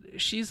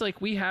 She's like,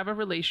 we have a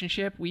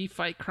relationship. We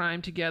fight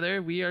crime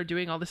together. We are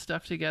doing all this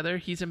stuff together.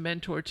 He's a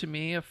mentor to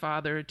me, a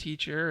father, a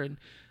teacher, and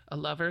a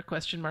lover, ?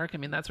 I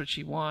mean, that's what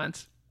she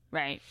wants.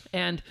 Right.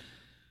 And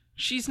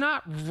she's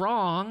not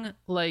wrong.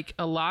 Like,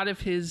 a lot of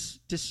his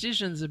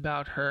decisions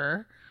about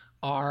her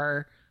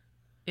are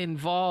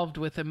involved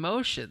with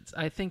emotions.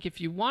 I think if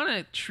you want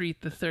to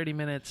treat the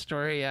 30-minute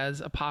story as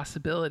a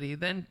possibility,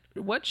 then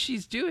what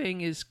she's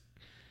doing is,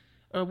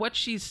 or what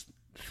she's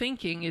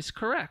thinking is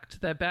correct,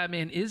 that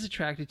Batman is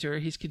attracted to her.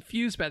 He's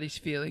confused by these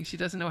feelings. He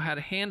doesn't know how to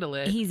handle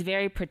it. He's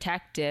very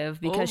protective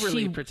because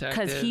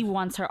he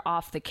wants her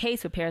off the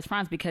case with Paris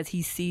France because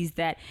he sees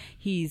that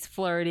he's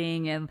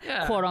flirting and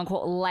quote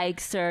unquote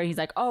likes her. He's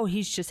like, oh,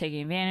 he's just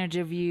taking advantage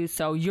of you,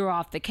 so you're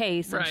off the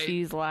case. And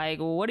she's like,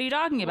 well, what are you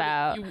talking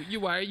about?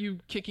 Why are you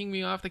kicking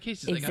me off the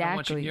case? He's like, I don't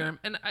want you to hear him.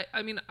 And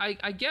I mean,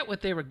 I get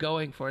what they were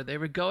going for. They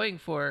were going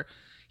for,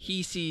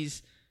 he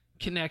sees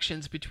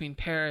connections between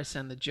Paris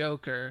and the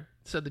Joker.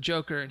 So the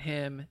Joker and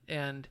him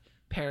and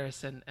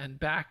Paris and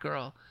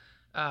Batgirl,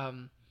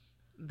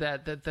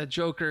 that the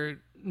Joker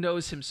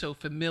knows him so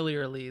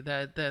familiarly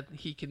that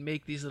he can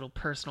make these little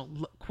personal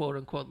quote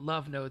unquote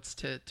love notes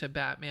to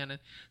Batman. And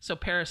so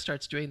Paris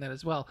starts doing that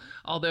as well.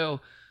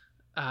 Although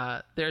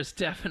there's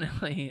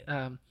definitely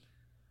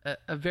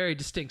a very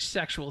distinct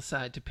sexual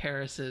side to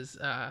Paris's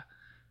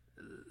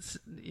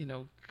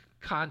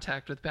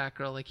contact with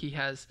Batgirl. Like, he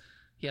has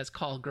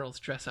call girls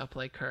dress up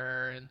like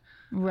her, and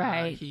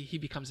he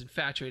becomes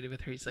infatuated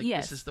with her. He's like,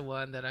 this is the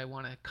one that I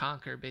want to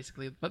conquer,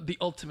 basically, but the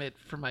ultimate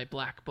for my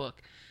black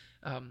book.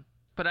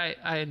 But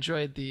I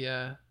enjoyed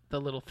the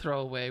little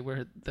throwaway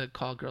where the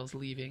call girl's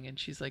leaving and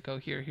she's like, oh,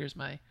 here's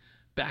my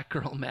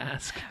Batgirl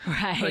mask.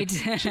 Right. Like,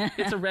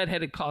 it's a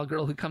redheaded call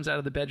girl who comes out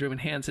of the bedroom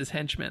and hands his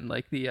henchman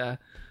like the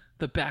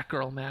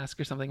Batgirl mask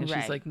or something, and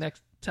she's like,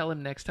 tell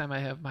him next time I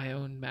have my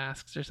own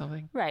masks or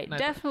something. Right. And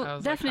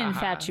Definite like,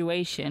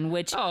 infatuation,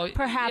 which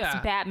perhaps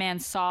yeah. Batman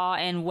saw,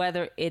 and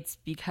whether it's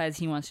because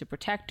he wants to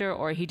protect her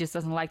or he just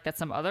doesn't like that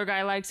some other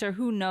guy likes her.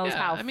 Who knows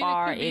how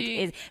far it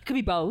is. It could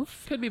be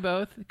both. Could be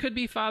both. It could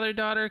be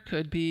father-daughter.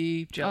 Could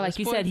be jealous like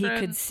you boyfriend. said, he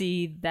could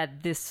see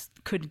that this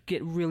could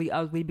get really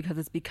ugly because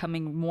it's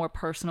becoming more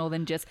personal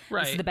than just,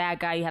 this is the bad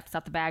guy, you have to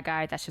stop the bad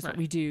guy. That's just what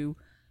we do.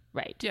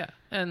 Right. Yeah.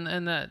 And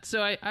that.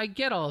 So I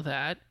get all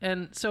that.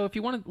 And so if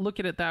you want to look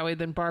at it that way,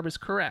 then Barbara's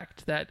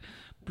correct that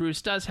Bruce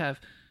does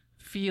have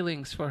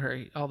feelings for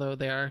her, although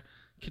they are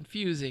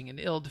confusing and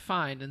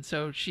ill-defined. And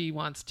so she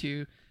wants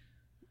to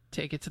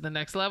take it to the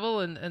next level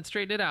and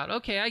straighten it out.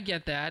 Okay, I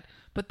get that.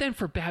 But then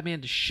for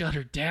Batman to shut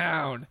her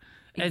down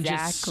and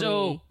just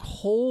so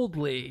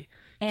coldly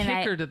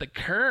kick her to the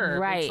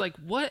curb. Right. It's like,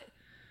 what?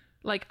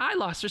 Like, I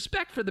lost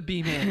respect for the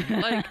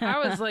B-Man. Like,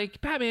 I was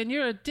like, Batman,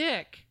 you're a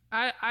dick.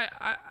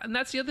 And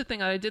that's the other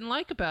thing I didn't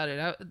like about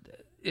it.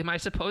 Am I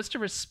supposed to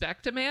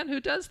respect a man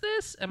who does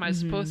this? Am I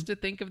supposed to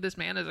think of this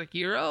man as a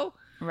hero?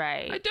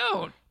 Right. I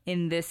don't.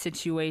 In this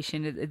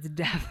situation, it's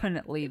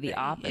definitely the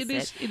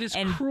opposite. It is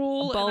and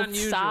cruel both and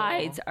unusual.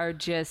 sides are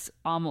just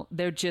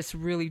they're just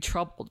really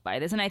troubled by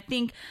this. And I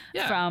think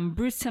from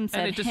Bruce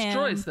himself, and it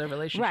destroys their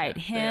relationship. Right,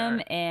 him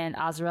and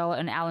Azarella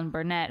and Alan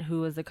Burnett,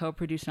 who was the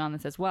co-producer on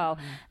this as well,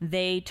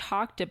 they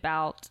talked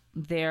about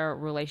their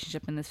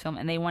relationship in this film,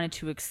 and they wanted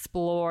to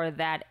explore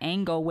that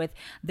angle with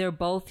they're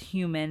both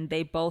human,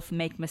 they both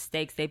make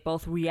mistakes, they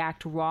both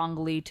react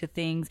wrongly to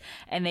things,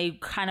 and they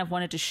kind of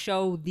wanted to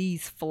show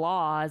these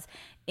flaws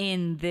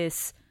in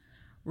this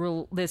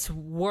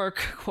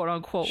work, quote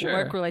unquote,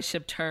 work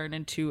relationship turn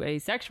into a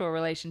sexual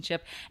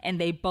relationship,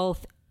 and they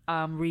both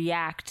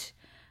react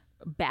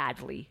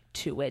badly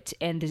to it,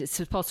 and it's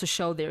supposed to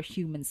show their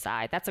human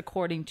side. That's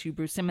according to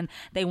Bruce Simmons.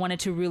 They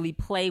wanted to really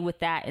play with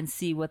that and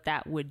see what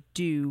that would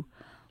do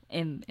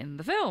in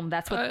the film.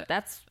 That's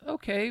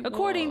okay.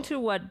 According to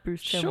what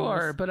Bruce Simmons.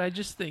 Sure, but I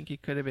just think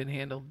it could have been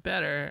handled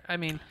better. I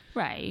mean,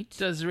 right?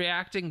 Does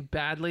reacting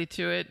badly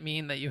to it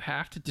mean that you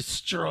have to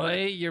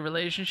destroy your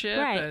relationship?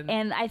 Right,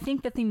 and I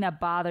think the thing that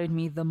bothered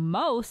me the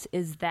most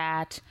is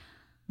that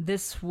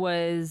this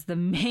was the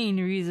main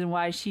reason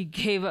why she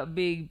gave up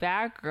being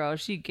Batgirl.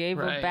 She gave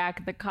her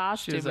back the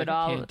costume. She was like,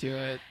 I can't do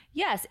it.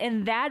 Yes,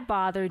 and that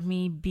bothered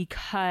me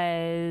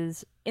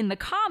because in the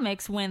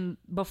comics,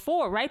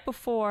 right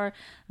before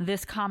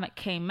this comic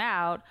came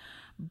out,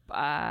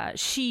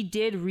 she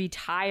did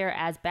retire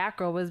as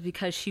Batgirl was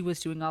because she was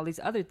doing all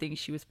these other things.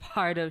 She was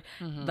part of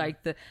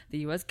like the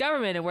U.S.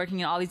 government and working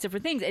in all these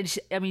different things.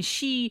 And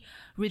she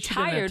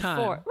retired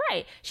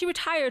she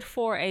retired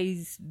for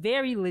a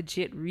very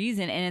legit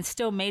reason, and it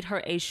still made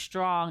her a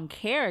strong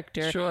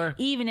character,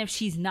 even if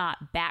she's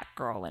not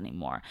Batgirl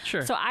anymore.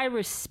 Sure. So I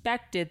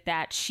respected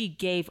that she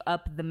gave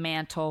up the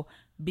mantle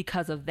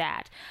because of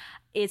that.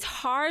 It's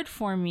hard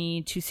for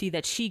me to see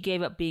that she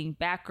gave up being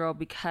Batgirl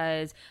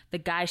because the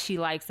guy she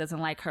likes doesn't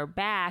like her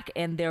back,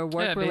 and their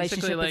work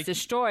relationship is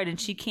destroyed, and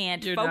she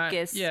can't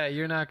focus.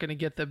 You're not going to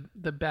get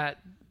the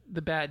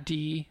bat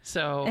D,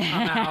 so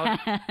I'm out.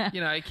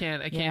 I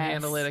can't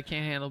handle it. I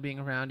can't handle being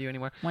around you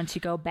anymore. Once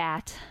you go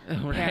bat,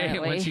 right?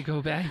 Once you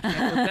go back, you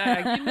can't go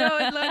back. In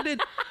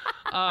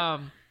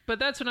London. But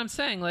that's what I'm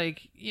saying.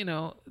 Like,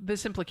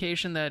 this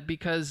implication that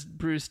because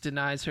Bruce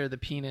denies her the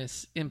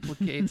penis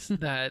implicates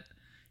that.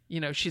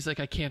 She's like,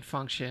 I can't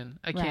function.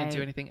 I can't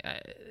do anything.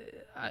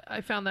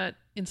 I found that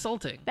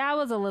insulting. That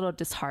was a little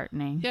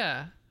disheartening.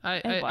 Yeah.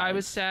 I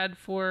was sad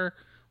for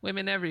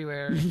women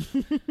everywhere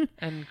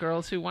and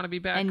girls who want to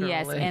be Batgirl. And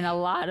yes, and a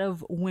lot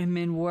of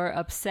women were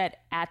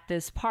upset at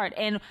this part.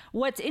 And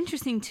what's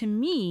interesting to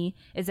me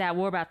is that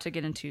we're about to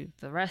get into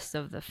the rest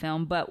of the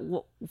film, but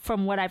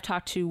from what I've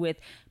talked to with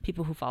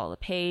people who follow the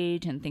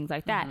page and things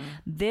like that,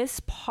 this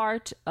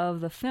part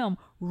of the film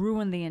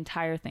ruined the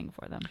entire thing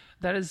for them.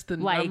 That is the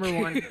number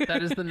one.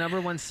 That is the number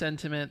one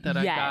sentiment that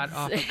I got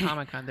off of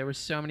Comic-Con. There were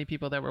so many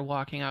people that were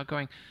walking out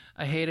going,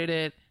 "I hated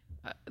it.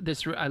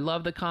 I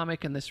love the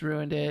comic, and this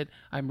ruined it.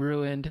 I'm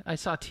ruined. I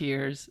saw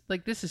tears.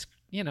 Like, this is,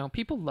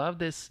 people love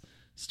this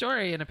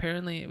story, and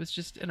apparently it was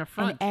just an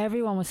affront." And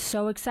everyone was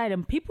so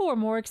excited. People were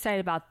more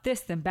excited about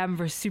this than Batman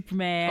vs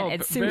Superman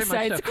and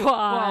Suicide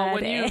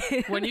Squad.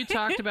 Well, when you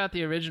talked about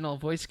the original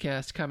voice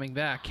cast coming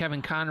back,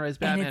 Kevin Conroy's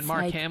Batman,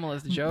 Mark Hamill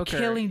as the Joker,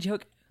 Killing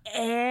Joke,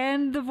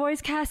 and the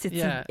voice cast,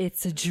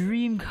 it's a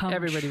dream come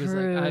Everybody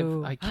true.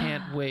 Was like, I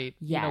can't wait.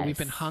 Yes. We've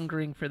been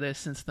hungering for this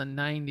since the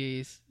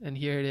 90s, and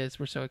here it is.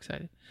 We're so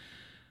excited.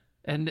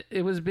 And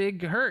it was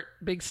big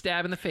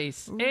stab in the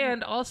face.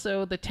 And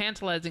also the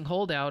tantalizing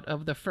holdout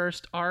of the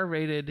first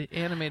R-rated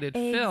animated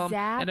film.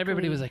 And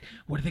everybody was like,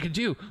 what are they going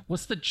to do?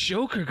 What's the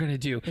Joker going to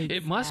do? Exactly.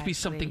 It must be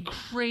something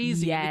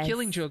crazy in the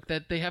Killing Joke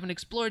that they haven't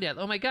explored yet.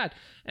 Oh my God.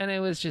 And it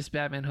was just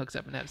Batman hooks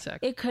up and have sex.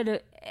 It could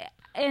have...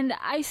 And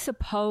I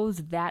suppose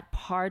did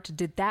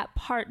that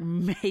part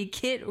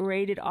make it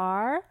rated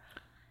R?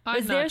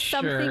 Is there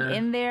something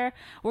in there?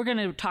 We're going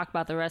to talk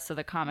about the rest of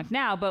the comic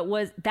now, but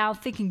now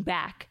thinking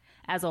back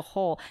as a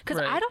whole, because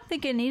Right. I don't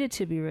think it needed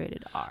to be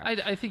rated R.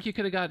 I think you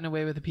could have gotten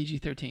away with a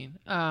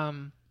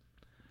PG-13.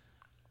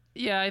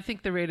 Yeah, I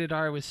think the rated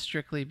R was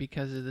strictly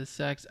because of the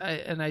sex. I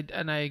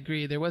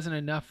agree. There wasn't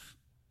enough.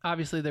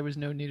 Obviously, there was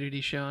no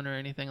nudity shown or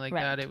anything like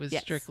Right. that. It was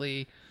Yes.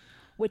 strictly.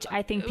 Which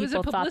I think It was a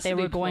people thought they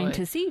were publicity going ploy.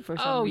 to see for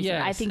some reason.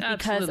 Yes, I think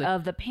because absolutely.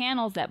 of the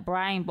panels that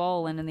Brian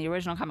Boland in the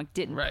original comic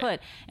didn't Right. put,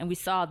 and we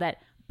saw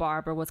that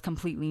Barbara was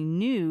completely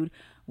nude,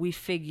 we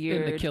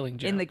figured In the Killing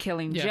Joke. in the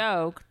Killing Yeah.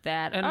 Joke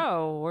that, And-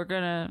 we're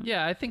going to...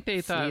 Yeah, I think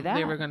they thought they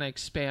that. were going to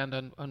expand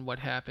on what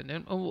happened.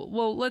 And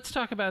well, let's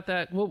talk about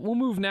that. We'll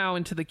move now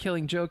into the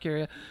Killing Joke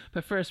area,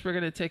 but first we're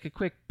going to take a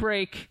quick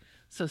break.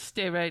 So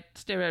stay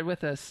right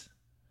with us.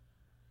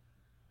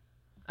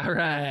 All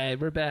right,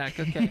 we're back.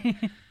 Okay.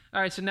 All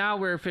right, so now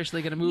we're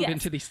officially going to move Yes.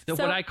 into the So-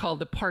 what I call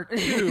the part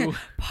 2.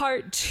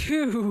 Part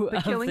 2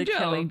 of Killing the Joke.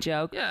 Killing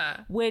Joke.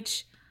 Yeah.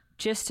 Which,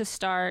 just to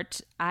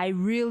start, I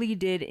really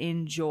did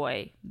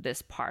enjoy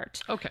this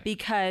part. Okay.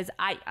 Because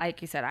like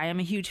I said, I am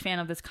a huge fan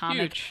of this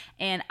comic. Huge.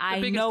 And I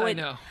biggest know I it.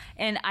 know.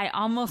 And I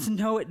almost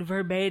know it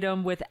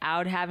verbatim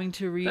without having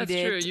to read That's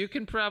it. true. You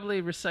can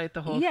probably recite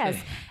the whole Yes.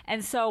 thing.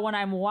 And so when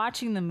I'm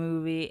watching the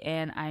movie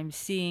and I'm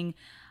seeing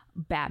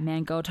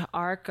Batman go to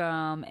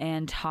Arkham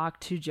and talk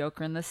to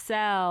Joker in the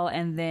cell,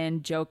 and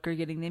then Joker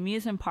getting the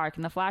amusement park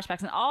and the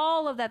flashbacks and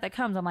all of that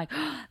comes, I'm like,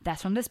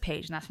 that's from this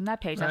page and that's from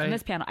that page, that's from Right.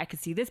 this panel. I could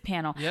see this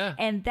panel. Yeah.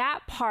 And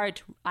that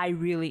part I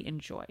really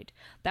enjoyed.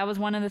 That was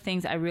one of the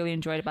things I really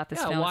enjoyed about this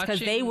Yeah, film, because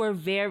they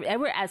watching-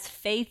 were as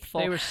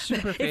faithful. They were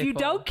super If you faithful.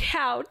 don't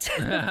count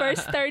the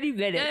first 30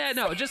 minutes. Yeah,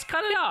 no, just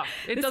cut it off.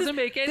 It This doesn't is-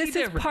 make any this is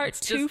difference. part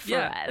 2 Just- for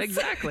yeah, us.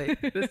 Exactly.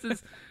 This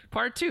is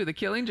part 2, the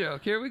Killing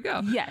Joke. Here we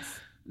go.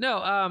 Yes. No,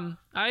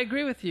 I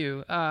agree with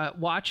you.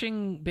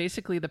 Watching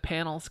basically the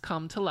panels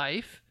come to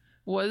life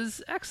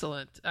was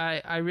excellent.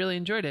 I really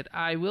enjoyed it.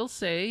 I will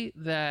say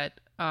that,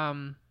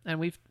 and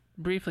we've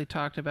briefly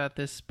talked about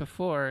this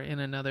before in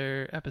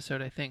another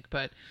episode, I think,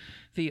 but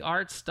the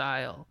art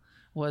style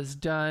was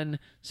done.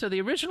 So the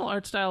original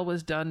art style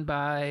was done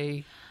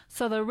by.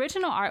 So the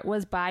original art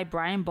was by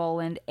Brian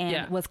Boland and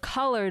Yeah. was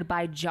colored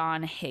by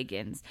John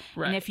Higgins.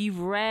 Right. And if you've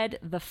read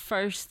the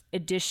first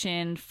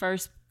edition,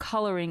 first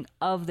coloring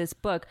of this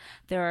book,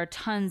 there are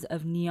tons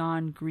of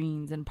neon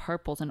greens and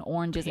purples and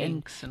oranges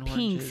Pinks and and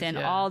pinks oranges, and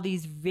yeah. all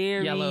these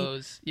very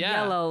Yellows. Yeah.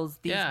 yellows,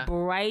 these Yeah.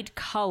 bright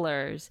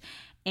colors.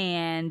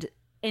 And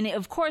it,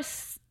 of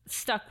course,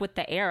 stuck with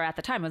the era at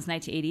the time. It was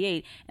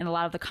 1988, and a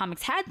lot of the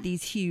comics had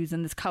these hues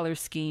and this color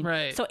scheme.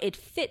 Right. So it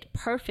fit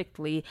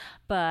perfectly,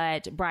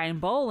 but Brian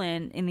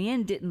Boland, in the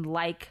end, didn't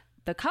like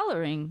the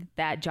coloring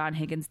that John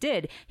Higgins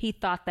did. He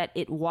thought that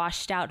it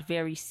washed out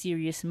very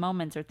serious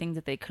moments or things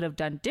that they could have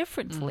done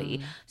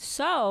differently.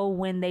 So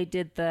when they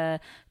did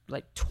the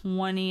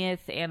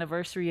 20th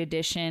anniversary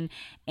edition,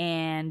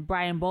 and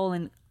Brian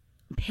Boland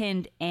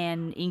pinned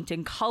and inked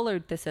and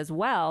colored this as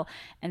well,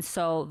 and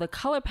so the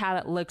color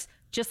palette looks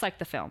just like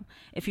the film.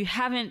 If you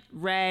haven't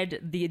read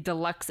the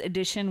deluxe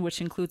edition,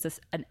 which includes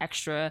an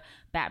extra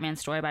Batman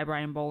story by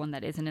Brian Boland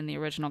that isn't in the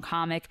original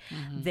comic,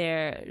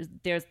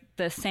 there's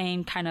the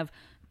same kind of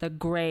the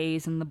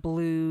grays and the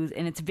blues,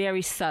 and it's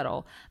very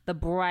subtle. The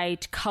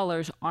bright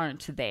colors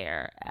aren't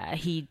there.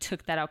 He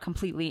took that out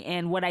completely.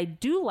 And what I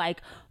do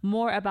like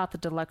more about the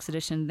deluxe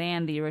edition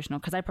than the original,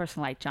 because I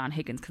personally like John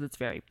Higgins because it's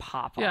very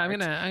pop Yeah, art. I'm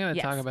gonna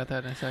Yes. talk about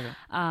that in a second.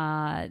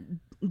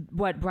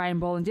 What Brian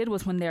Boland did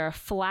was, when they're a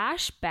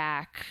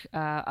flashback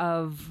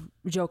of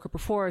Joker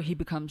before he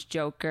becomes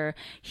Joker,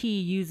 he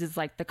uses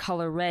the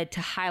color red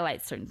to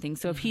highlight certain things.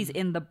 So if he's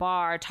in the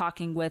bar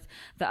talking with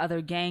the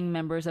other gang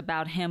members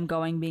about him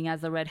being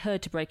as the Red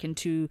Hood to break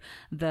into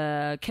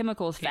the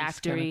chemicals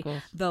factory,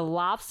 chemicals. the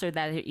lobster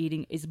that they're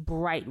eating is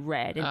bright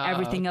red, and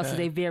everything else is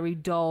a very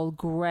dull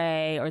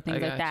gray or things I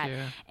like got that. you.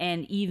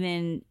 And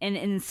even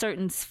in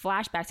certain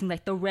flashbacks,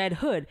 like the red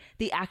hood,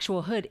 the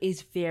actual hood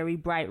is very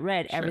bright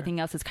red. Everything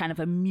else is kind of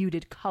a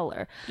muted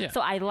color. Yeah.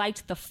 So I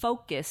liked the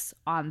focus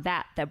on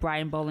that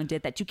Brian Boland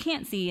did that you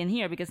can't see in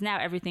here, because now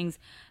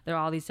there are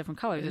all these different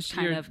colors. It's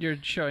kind of You're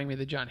showing me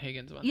the John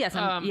Higgins one. yes,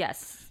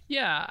 yes.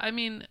 Yeah, I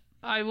mean,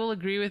 I will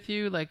agree with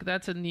you.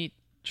 That's a neat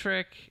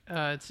trick.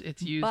 It's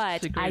used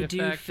But to great I effect. do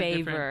in different-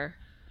 favor.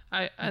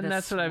 and this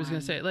that's what I was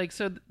going to one. say.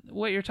 So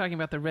what you're talking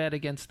about, the red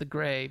against the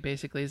gray,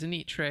 basically is a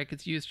neat trick.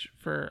 It's used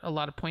for a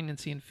lot of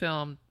poignancy in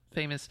film.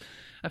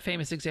 A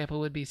famous example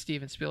would be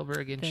Steven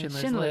Spielberg in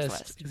Schindler's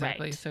List.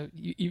 Exactly. right. So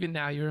even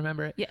now you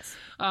remember it. Yes.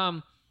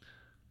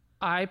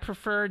 I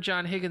prefer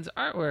John Higgins'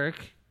 artwork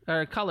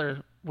or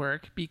color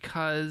work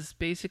because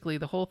basically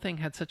the whole thing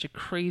had such a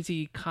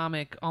crazy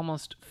comic,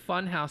 almost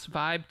funhouse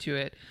vibe to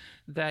it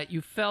that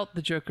you felt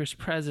the Joker's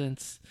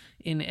presence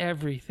in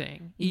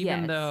everything,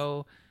 even Yes.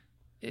 though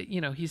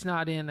he's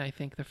not in, I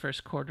think, the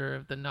first quarter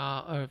of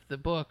the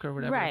book or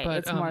whatever. Right. But,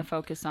 It's more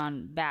focused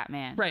on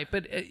Batman. Right,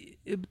 but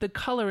the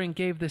coloring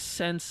gave this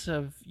sense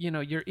of,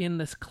 you're in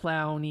this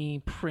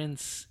clowny,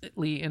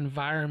 princely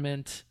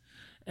environment,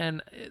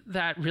 and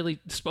that really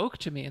spoke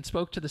to me and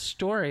spoke to the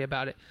story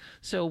about it.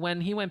 So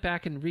when he went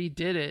back and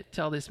redid it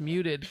to all this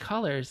muted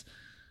colors,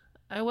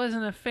 I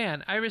wasn't a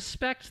fan. I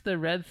respect the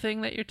red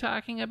thing that you're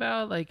talking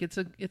about. Like it's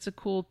a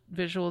cool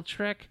visual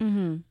trick.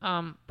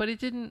 But it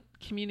didn't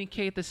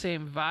communicate the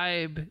same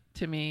vibe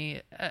to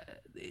me.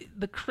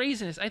 The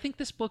craziness. I think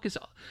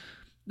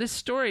this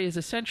story is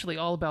essentially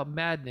all about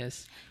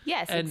madness.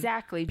 Yes, and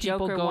exactly.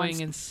 People Joker going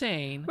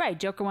insane. Right.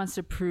 Joker wants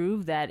to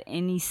prove that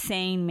any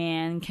sane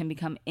man can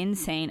become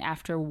insane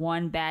after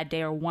one bad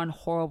day or one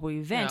horrible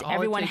event. Yeah,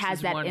 Everyone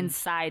has that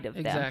inside of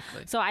them.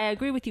 Exactly. So I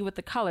agree with you with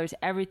the colors.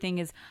 Everything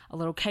is a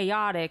little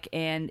chaotic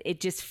and it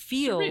just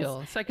feels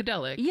surreal,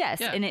 psychedelic. Yes,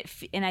 yeah.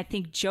 and I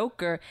think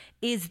Joker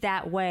is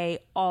that way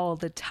all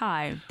the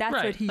time. That's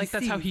right. what he sees.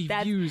 That's how he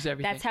views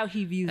everything. That's how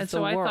he views and the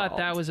so world. I thought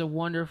that was a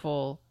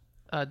wonderful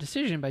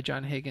decision by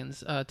John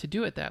Higgins to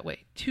do it that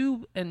way.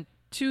 To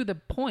the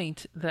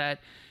point that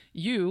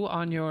you,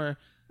 on your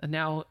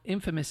now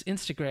infamous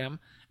Instagram,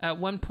 at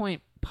one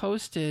point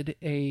posted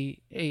a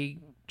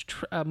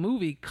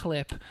movie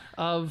clip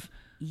of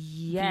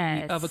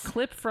a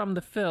clip from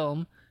the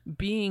film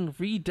being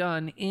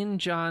redone in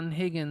John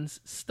Higgins'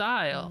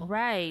 style.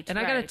 Right. And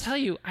I got to tell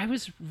you, I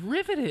was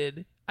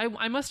riveted.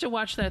 I must have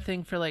watched that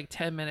thing for like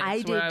 10 minutes. I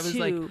did where I was too.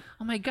 like,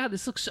 oh my God,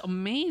 this looks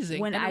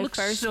amazing. When and I looks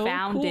first so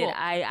found cool. it,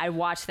 I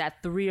watched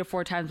that 3 or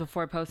 4 times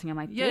before posting. I'm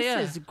like,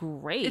 this is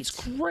great. It's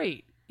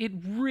great. It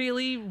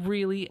really,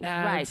 really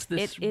adds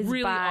this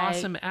really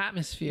awesome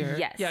atmosphere.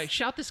 Yes. Yeah,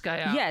 shout this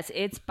guy out. Yes,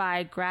 it's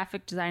by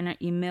graphic designer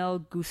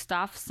Emil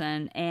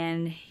Gustafsson,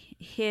 and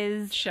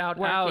his shout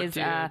work out, is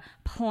dude.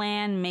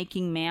 Plan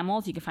Making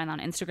Mammals. You can find it on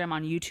Instagram,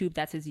 on YouTube.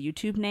 That's his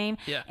YouTube name.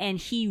 Yeah. And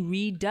he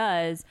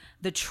redoes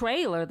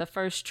the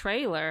first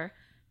trailer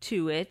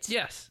to it.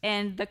 Yes.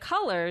 And the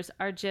colors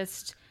are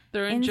just...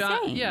 They're in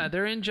insane.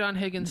 they're in John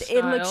Higgins'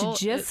 style. It looks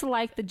just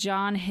like the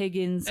John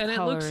Higgins and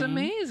coloring. it looks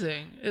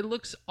amazing. It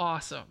looks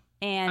awesome.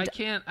 And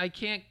I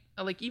can't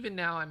like, even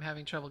now I'm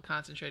having trouble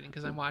concentrating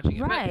because I'm watching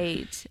it.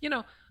 Right.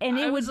 But, and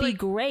it would be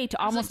great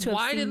almost to have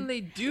why seen, didn't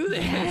they do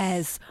this?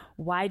 Yes.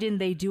 Why didn't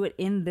they do it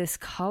in this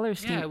color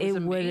scheme? Yeah, it was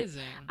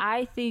amazing.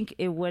 I think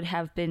it would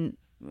have been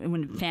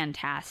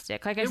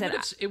fantastic. Like I said,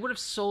 it would have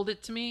sold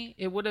it to me.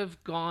 It would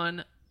have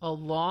gone a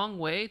long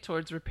way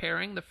towards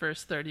repairing the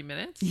first 30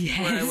 minutes. Yes.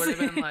 Where I would have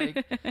been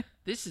like,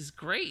 this is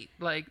great.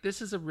 Like,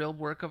 this is a real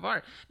work of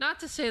art. Not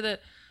to say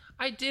that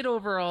I did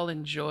overall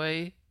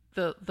enjoy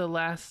the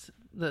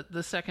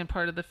second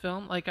part of the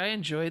film. Like, I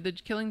enjoyed the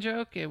Killing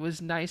Joke. It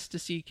was nice to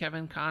see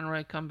Kevin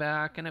Conroy come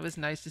back, and it was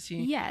nice to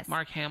see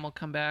Mark Hamill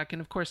come back.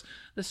 And of course,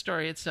 the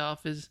story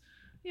itself is,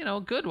 a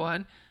good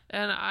one,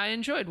 and I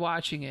enjoyed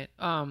watching it.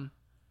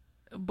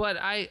 But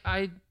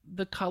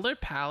the color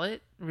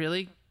palette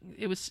really,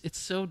 it's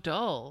so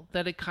dull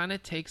that it kind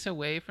of takes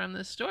away from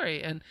the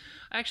story. And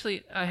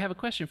actually, I have a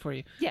question for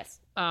you. Yes.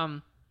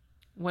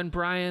 When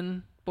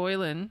Brian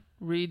Boylan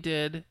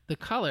redid the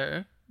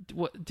color,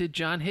 did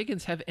John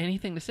Higgins have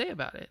anything to say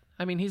about it?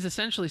 I mean, he's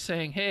essentially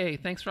saying, "Hey,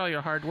 thanks for all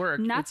your hard work."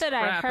 Not It's that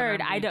I crap,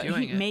 heard. and I'm I don't.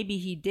 redoing it. Maybe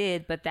he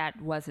did, but that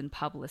wasn't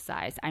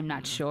publicized. I'm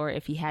not sure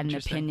if he had an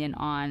opinion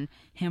on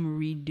him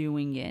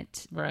redoing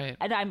it. Right.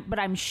 But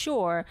I'm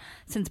sure,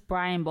 since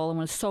Brian Boland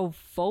was so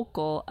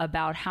vocal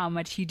about how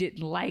much he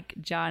didn't like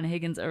John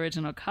Higgins'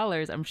 original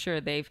colors, I'm sure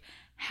they've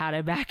had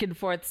a back and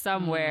forth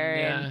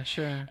somewhere.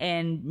 Sure.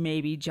 And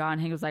maybe John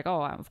Higgins was like,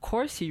 "Oh, of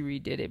course he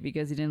redid it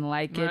because he didn't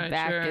like it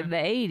back in the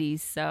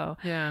 80s." So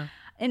yeah.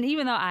 And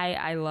even though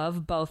I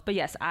love both, but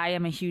yes, I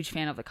am a huge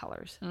fan of the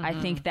colors. I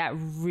think that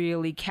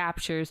really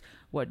captures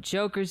what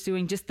Joker's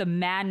doing, just the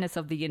madness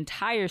of the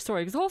entire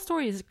story. Because the whole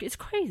story is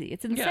crazy.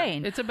 It's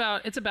insane. Yeah,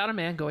 it's about a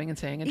man going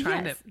insane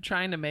and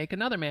trying to make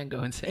another man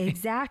go insane.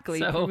 Exactly.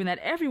 So, proving that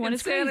everyone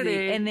insanity. is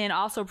crazy. And then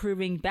also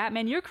proving,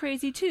 Batman, you're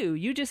crazy too.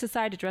 You just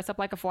decide to dress up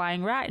like a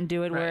flying rat and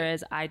do it,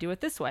 whereas I do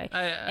it this way.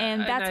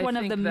 And that's one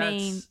of the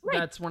main...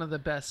 That's one of the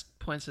best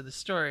points of the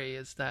story,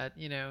 is that,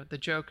 the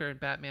Joker and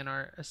Batman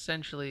are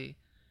essentially...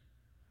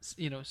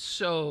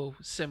 so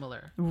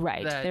similar.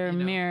 Right. They're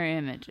mirror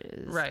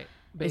images. Right.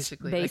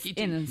 Basically. It's based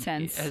in a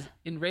sense. As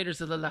in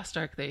Raiders of the Lost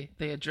Ark, they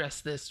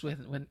address this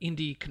when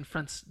Indy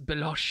confronts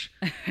Belosh.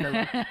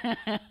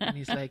 And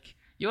he's like,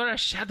 "You're a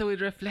shadowy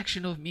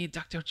reflection of me,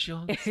 Dr.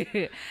 Jones.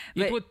 It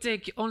would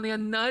take only a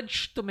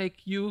nudge to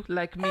make you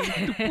like me,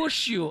 to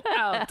push you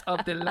out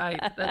of the light."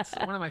 That's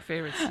one of my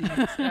favorite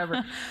scenes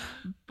ever.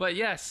 But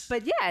yes,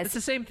 it's the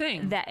same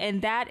thing.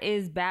 That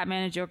is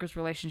Batman and Joker's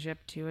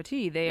relationship to a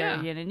T. They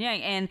are yin and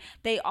yang, and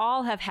they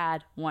all have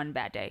had one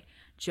bad day.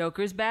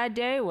 Joker's bad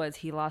day was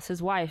he lost his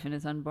wife and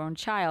his unborn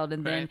child,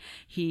 and then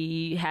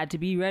he had to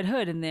be Red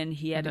Hood, and then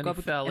he had to go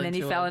up, and then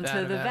he fell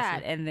into the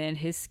vat, and then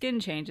his skin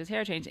changed, his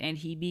hair changed, and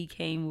he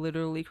became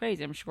literally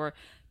crazy. I'm sure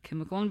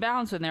chemical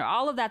imbalance in there,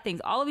 all of that things,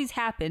 all of these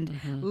happened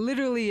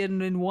literally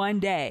in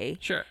one day.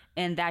 Sure.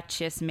 And that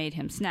just made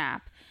him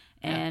snap.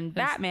 And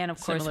Batman, of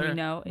course, we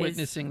know is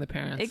witnessing the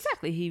parents.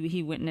 Exactly.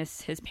 He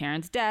witnessed his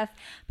parents' death,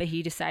 but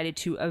he decided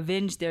to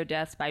avenge their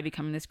deaths by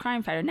becoming this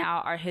crime fighter.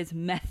 Now, are his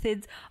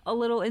methods a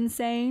little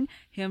insane?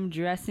 Him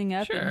dressing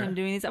up and him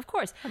doing these? Of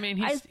course. I mean,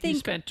 he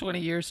spent 20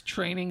 years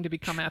training to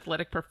become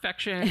athletic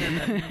perfection and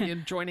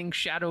then joining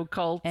shadow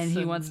cults. And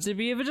he wants to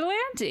be a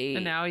vigilante.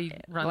 And now he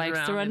likes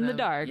to run in the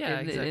dark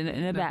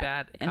in a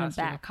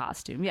bat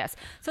costume. Yes.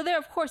 So there,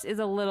 of course, is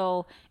a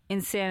little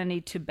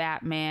insanity to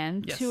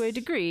Batman to a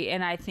degree,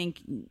 and I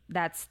think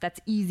that's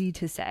easy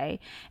to say.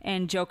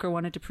 And Joker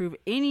wanted to prove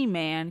any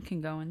man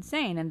can go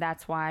insane, and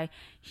that's why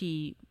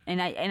he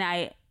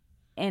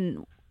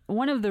and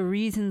one of the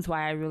reasons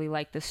why I really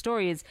like the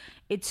story is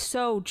it's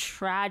so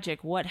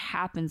tragic what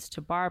happens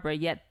to Barbara,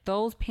 yet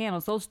those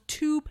panels, those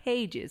 2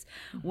 pages,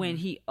 when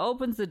he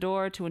opens the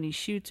door to when he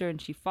shoots her and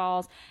she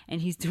falls,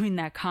 and he's doing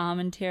that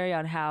commentary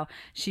on how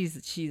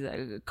she's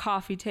a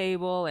coffee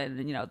table,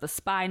 and you know the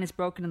spine is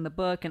broken in the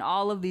book, and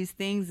all of these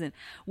things, and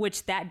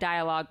which that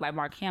dialogue by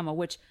Mark Hamill,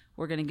 which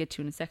we're going to get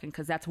to in a second,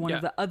 because that's one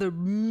of the other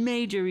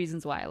major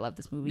reasons why I love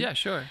this movie. Yeah,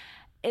 sure.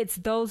 It's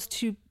those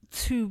two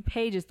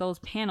pages, those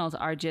panels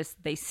are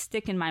just, they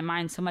stick in my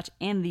mind so much,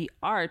 and the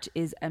art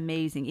is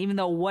amazing. Even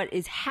though what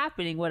is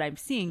happening, what I'm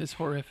seeing is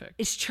horrific.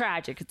 It's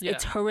tragic.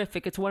 It's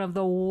horrific. It's one of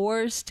the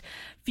worst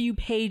few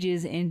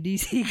pages in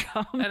DC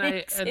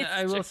Comics. And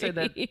I will say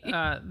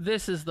that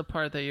this is the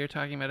part that you're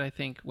talking about, I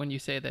think, when you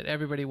say that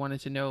everybody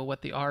wanted to know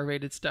what the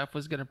R-rated stuff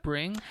was going to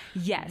bring.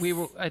 Yes.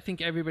 I think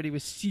everybody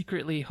was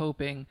secretly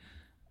hoping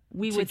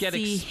we would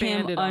see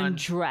him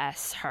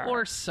undress her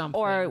or something,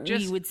 or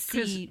we would see,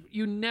 because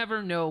you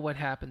never know what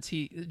happens.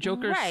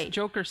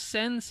 Joker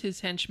sends his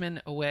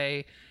henchmen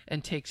away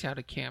and takes out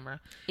a camera.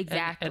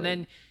 Exactly. And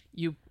then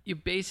you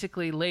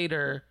basically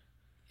later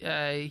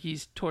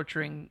he's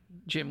torturing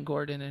Jim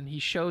Gordon, and he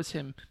shows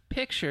him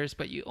pictures,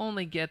 but you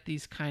only get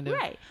these kind of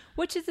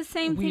which is the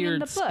same thing in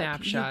the book.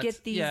 Snapshots. You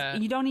get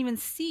these, you don't even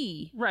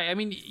see. Right. I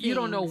mean, you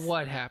don't know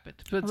what happened,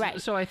 but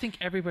so I think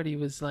everybody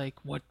was like,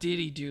 "What did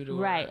he do to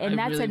her?" Right, and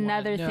that's really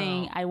another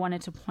thing I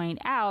wanted to point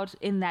out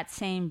in that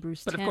same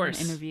Bruce Timm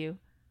interview.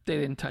 They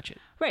didn't touch it.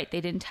 Right,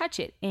 they didn't touch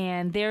it.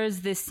 And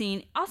there's this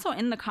scene, also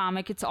in the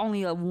comic, it's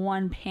only a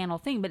 1-panel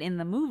thing, but in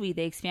the movie,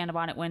 they expand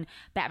upon it when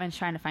Batman's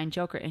trying to find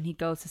Joker, and he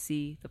goes to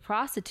see the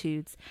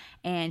prostitutes,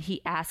 and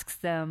he asks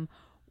them,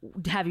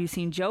 have you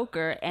seen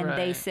Joker? And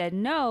they said,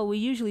 no, we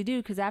usually do,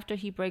 because after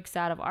he breaks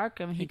out of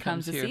Arkham, he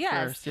comes to see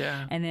us.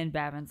 And then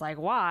Batman's like,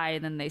 why?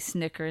 And then they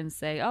snicker and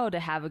say, oh, to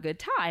have a good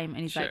time.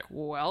 And he's like,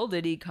 well,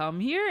 did he come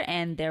here?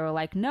 And they were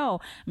like, no,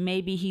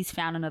 maybe he's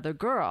found another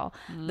girl.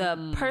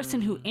 The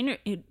person who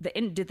did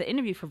the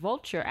interview for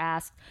Vulture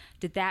asked,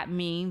 did that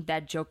mean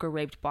that Joker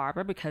raped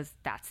Barbara? Because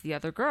that's the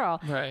other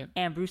girl. Right.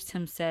 And Bruce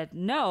Timm said,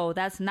 no,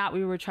 that's not what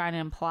we were trying to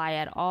imply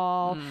at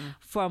all.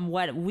 From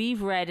what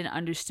we've read and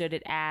understood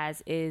it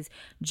as is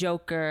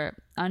Joker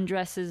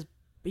undresses,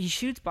 he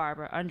shoots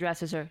Barbara,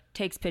 undresses her,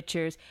 takes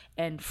pictures,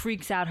 and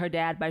freaks out her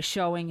dad by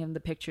showing him the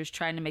pictures,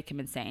 trying to make him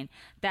insane.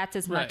 That's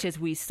as much as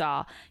we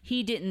saw.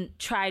 He didn't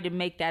try to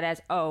make that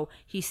as, oh,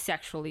 he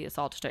sexually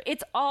assaulted her.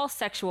 It's all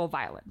sexual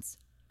violence.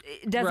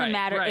 It doesn't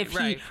matter if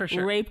he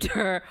raped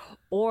her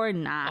or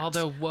not.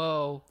 Although,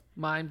 whoa,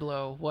 mind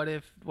blow. What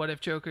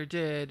if Joker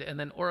did, and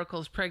then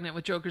Oracle's pregnant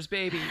with Joker's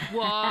baby?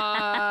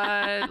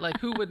 What?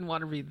 Like, who wouldn't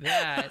want to read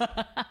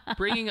that?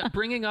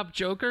 Bringing up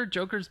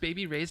Joker's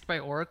baby raised by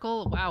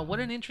Oracle. Wow, what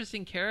an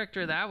interesting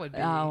character that would be.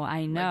 Oh,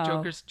 I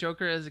know. Like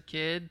Joker as a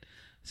kid.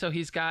 So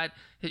he's got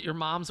your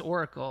mom's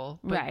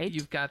Oracle, but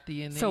you've got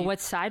the innate... So what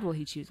side will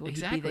he choose? Will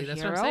he be the that's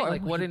hero? What I'm saying.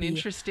 Like, what an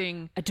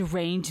interesting... A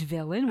deranged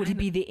villain? Would he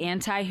be the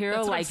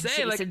anti-hero like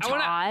Jason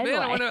Todd?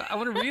 I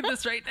want to read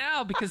this right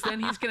now, because then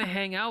he's going to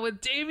hang out with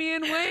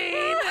Damian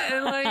Wayne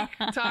and like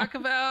talk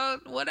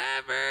about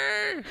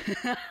whatever.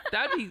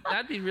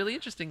 That'd be really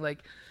interesting. Like,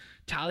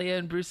 Talia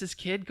and Bruce's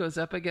kid goes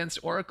up against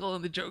Oracle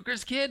and the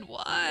Joker's kid.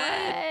 What?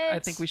 I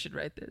think we should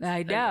write this.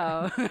 I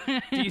know.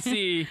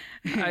 DC,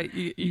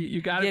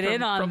 you got Get it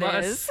in on from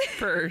this. us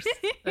first.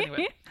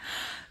 Anyway.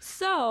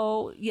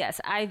 So, yes,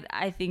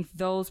 I think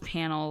those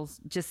panels,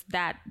 just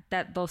that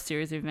those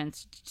series of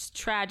events, just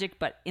tragic,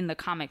 but in the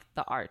comic,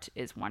 the art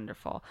is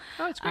wonderful.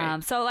 Oh, it's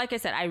great. So, like I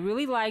said, I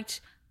really liked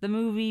the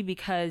movie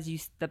because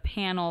the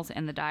panels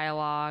and the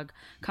dialogue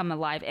come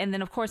alive. And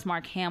then, of course,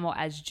 Mark Hamill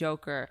as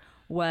Joker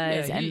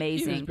was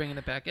amazing. He was bringing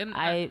it back. And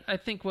I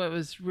think what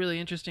was really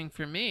interesting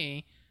for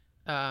me,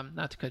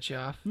 not to cut you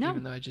off,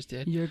 even though I just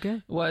did. You're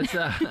good. Was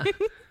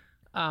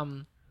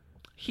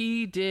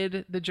he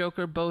did the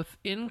Joker both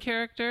in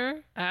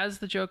character as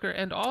the Joker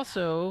and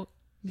also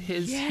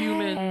his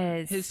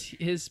human,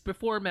 his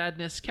before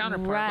madness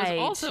counterpart was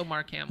also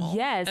Mark Hamill.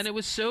 Yes. And it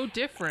was so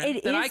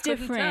different that I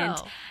couldn't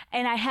tell.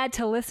 And I had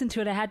to listen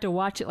to it. I had to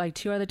watch it like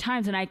 2 other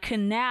times, and I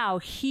can now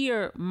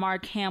hear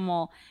Mark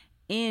Hamill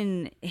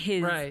in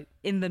his Right.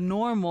 in the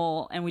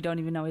normal, and we don't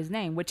even know his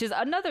name, which is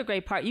another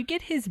great part. You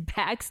get his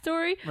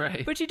backstory,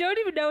 Right. but you don't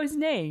even know his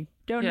name.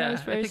 Don't know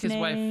his I first think his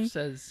name. wife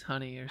says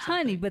honey or something.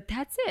 Honey, but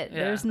that's it.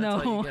 Yeah, There's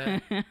that's all no,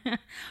 you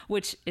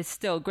which is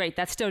still great.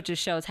 That still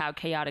just shows how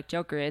chaotic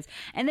Joker is.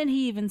 And then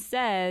he even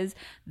says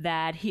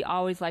that he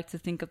always likes to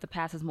think of the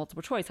past as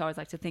multiple choice. Always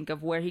likes to think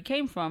of where he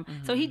came from.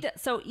 Mm-hmm.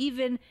 So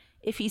even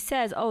if he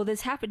says, "Oh,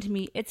 this happened to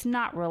me," it's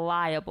not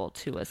reliable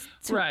to us,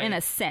 Right. in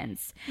a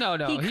sense. No,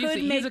 He could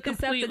he's make a this up and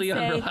completely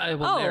say,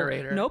 unreliable "Oh,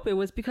 narrator. nope, it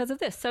was because of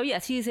this." So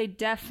yes, he's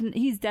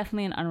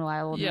definitely an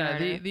unreliable Yeah,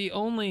 narrator. the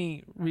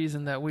only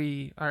reason that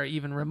we are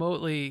even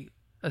remotely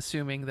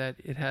assuming that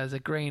it has a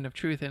grain of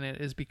truth in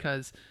it is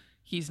because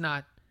he's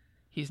not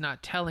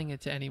telling it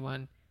to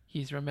anyone.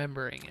 He's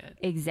remembering it.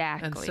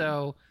 Exactly. And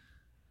so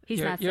He's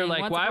you're, not you're saying,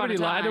 like, "Once why upon would a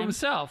he lie to time."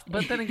 himself?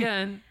 But then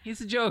again,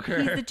 he's a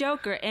Joker. He's the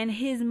Joker, and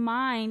his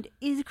mind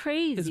is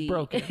crazy. It's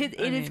broken. It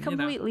I mean, is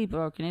completely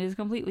broken. It is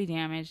completely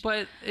damaged.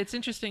 But it's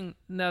interesting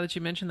now that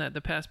you mentioned that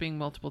the past being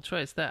multiple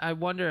choice, that I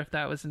wonder if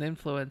that was an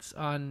influence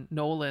on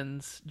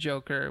Nolan's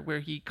Joker,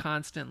 where he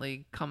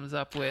constantly comes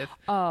up with,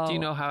 "Do you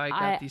know how I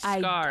got these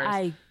scars?"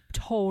 I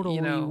totally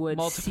would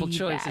multiple see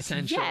choice that.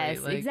 essentially.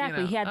 Yes, Like,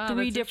 exactly. He had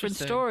three that's different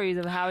interesting. stories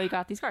of how he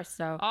got these scars.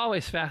 So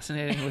Always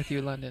fascinating with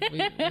you, London.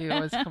 We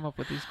always come up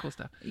with these cool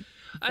stuff.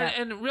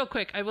 And real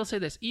quick, I will say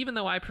this: even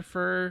though I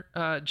prefer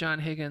John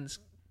Higgins'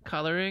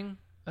 coloring,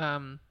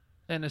 and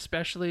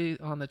especially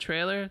on the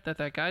trailer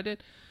that guy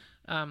did,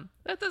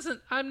 that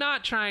doesn't. I'm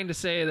not trying to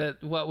say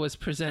that what was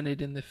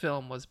presented in the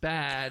film was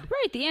bad.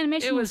 right, the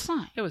animation was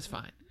fine. It was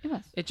fine. It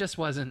was. It just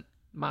wasn't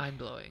mind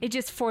blowing. It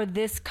just, for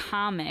this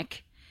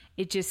comic,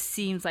 it just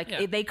seems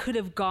like they could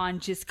have gone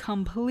just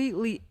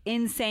completely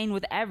insane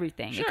with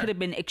everything. Sure. It could have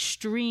been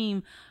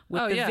extreme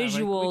with the Like,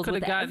 visuals. we could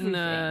with have gotten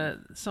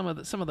everything.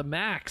 some of the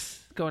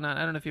Max going on.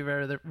 I don't know if you've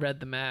ever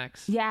read the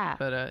Max. Yeah.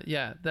 But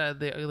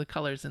the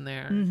colors in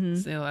there. Mm-hmm.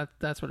 So,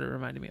 that's what it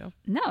reminded me of.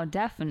 No,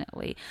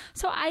 definitely.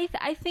 So I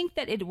think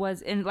that it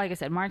was, and like I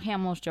said, Mark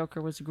Hamill's Joker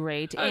was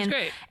great. Oh, it was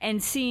great.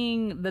 And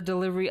seeing the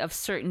delivery of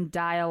certain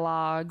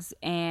dialogues,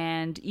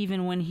 and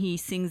even when he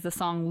sings the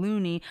song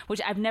Looney, which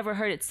I've never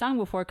heard it sung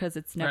before because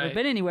it's never Right.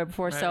 been anywhere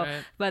before.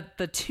 Right. But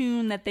the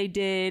tune that they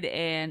did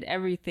and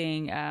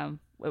everything, it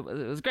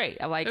was great.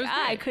 I'm like, It was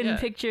I great, couldn't yeah.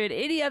 picture it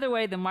any other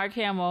way than Mark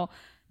Hamill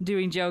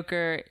doing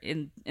Joker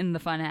in the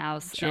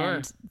Funhouse. Sure.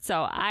 And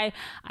so I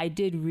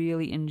did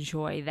really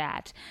enjoy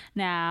that.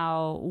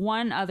 Now,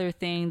 one other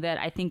thing that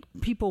I think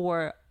people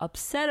were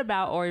upset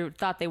about or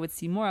thought they would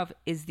see more of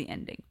is the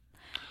ending.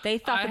 They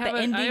thought I that have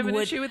the ending I have an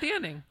would. issue with the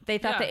ending. They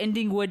thought Yeah. the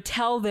ending would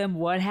tell them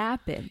what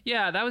happened.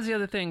 Yeah, that was the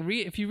other thing.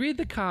 If you read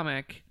the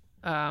comic,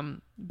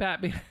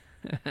 Batman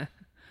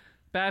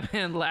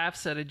Batman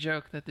laughs at a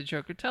joke that the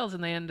Joker tells,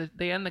 and they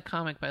end the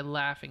comic by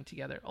laughing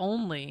together.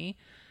 Only,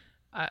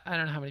 I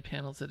don't know how many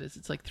panels it is.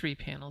 It's like 3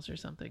 panels or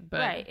something. But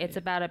Right. It's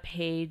about a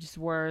page's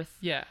worth.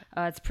 yeah,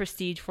 It's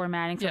prestige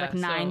formatting, so yeah, like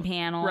 9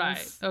 panels.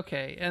 Right.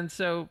 Okay. And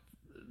so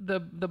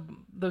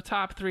the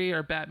top 3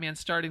 are Batman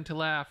starting to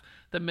laugh.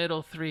 The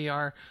middle 3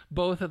 are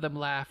both of them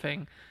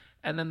laughing,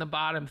 and then the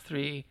bottom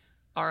 3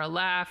 are a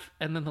laugh,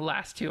 and then the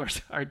last 2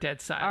 are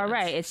dead silence. All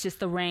right. It's just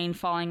the rain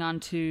falling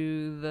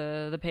onto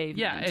the pavement.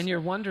 Yeah, and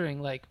you're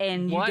wondering like,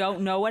 And what? you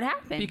don't know what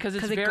happened because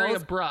it's it very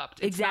goes-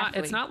 abrupt.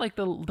 Exactly. It's not like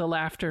the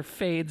laughter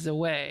fades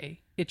away.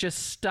 It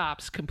just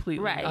stops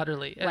completely, Right.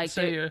 utterly. And Like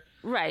so there- you're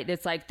right.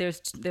 It's like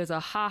there's a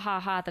ha ha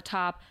ha at the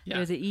top. Yeah.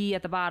 There's an e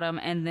at the bottom,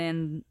 and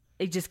then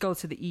it just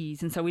goes to the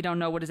e's, and so we don't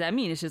know what does that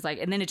mean. It's just like,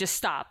 and then it just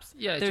stops.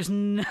 Yeah, it there's just-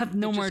 no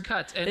it more just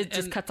cuts. And, it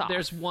just and cuts off.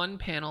 There's one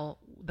panel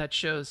that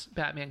shows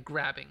Batman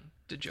grabbing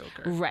the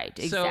Joker. Right,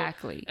 So-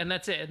 exactly. and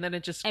that's it. And then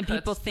it just And cuts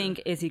people to-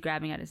 think, is he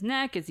grabbing at his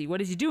neck?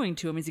 What is he doing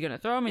to him? Is he going to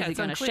throw him? Is Yeah, he it's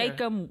going to unclear. shake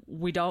him?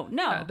 We don't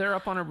know. Yeah, they're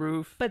up on a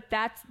roof. But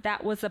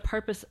that was the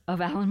purpose of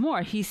Alan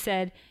Moore. He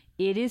said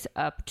it is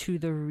up to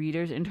the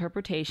reader's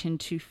interpretation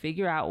to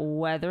figure out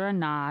whether or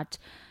not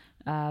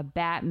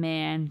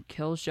Batman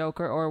kills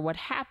Joker or what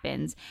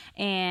happens.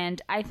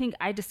 And I think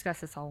I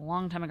discussed this a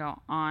long time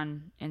ago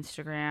on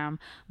Instagram,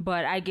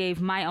 but I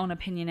gave my own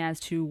opinion as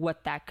to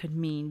what that could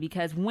mean,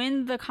 because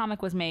when the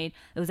comic was made,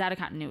 it was out of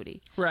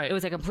continuity. Right. It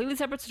was a completely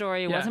separate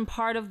story. It Yeah. wasn't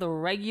part of the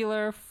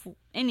regular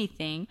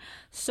anything.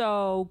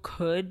 So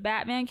could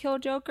Batman kill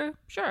Joker?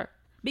 Sure.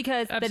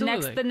 Because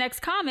Absolutely. the next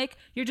comic,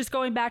 you're just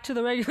going back to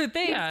the regular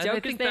things. Yeah, and I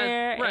Joker's think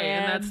there, that, right,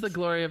 and that's the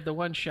glory of the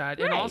one shot.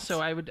 And Right. also,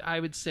 I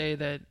would say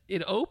that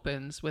it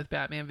opens with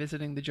Batman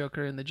visiting the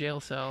Joker in the jail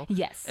cell.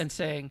 Yes. And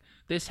saying,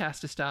 "This has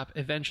to stop.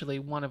 Eventually,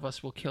 one of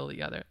us will kill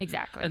the other."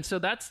 Exactly. And so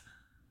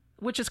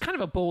which is kind of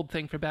a bold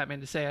thing for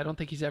Batman to say. I don't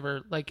think he's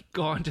ever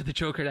gone to the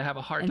Joker to have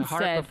a heart to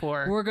heart said,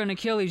 before. we're going to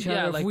kill each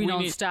other if we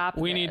don't need, stop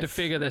We need to this."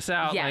 figure this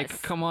out. Yes.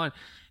 Like, come on.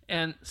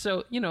 And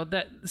so,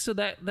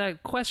 that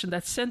question,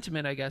 that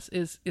sentiment, I guess,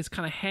 is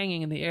kind of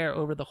hanging in the air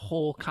over the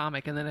whole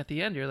comic. And then at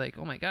the end, you're like,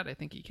 oh my God, I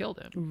think he killed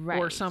him. Right.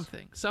 Or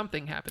something.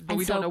 Something happened. But and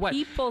we so don't know what.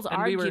 People's and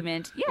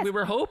argument, we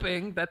were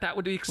hoping that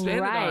would be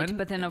expanded on.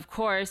 But then, of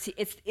course,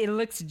 it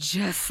looks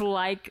just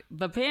like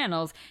the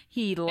panels.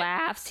 He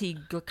laughs. He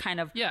kind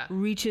of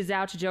reaches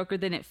out to Joker.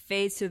 Then it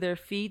fades to their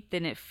feet.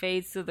 Then it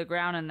fades to the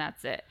ground, and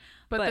that's it.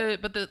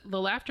 But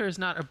the laughter is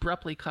not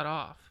abruptly cut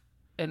off.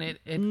 And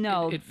it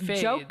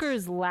fades.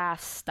 Joker's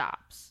laugh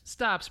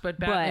stops, but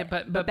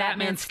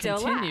Batman still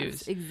continues.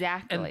 Laughs.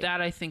 Exactly. And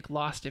that, I think,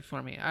 lost it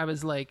for me. I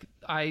was like,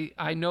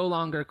 I no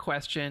longer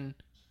question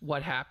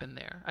what happened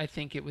there. I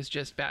think it was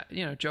just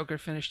Joker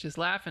finished his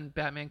laugh and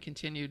Batman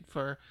continued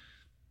for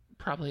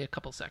probably a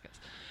couple seconds.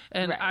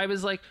 And I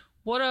was like,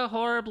 what a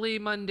horribly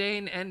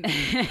mundane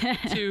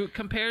ending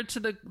compared to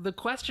the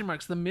question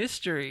marks, the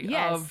mystery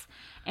of.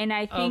 And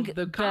I think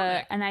the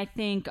comic. And I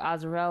think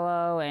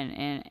Azzarello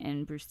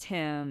and Bruce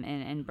Timm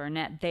and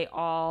Burnett,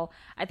 I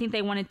think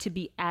they wanted to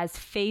be as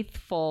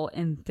faithful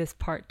in this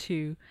part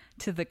two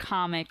to the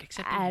comic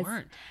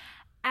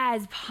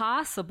as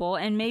possible,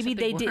 and maybe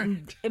they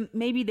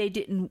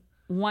didn't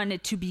want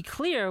it to be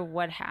clear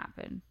what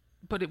happened.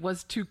 But it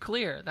was too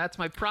clear. That's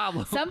my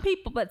problem. Some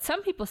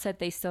people said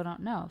they still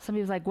don't know. Some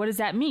people's like, what does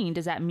that mean?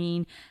 Does that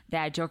mean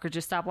that Joker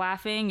just stopped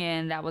laughing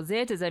and that was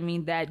it? Does that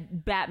mean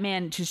that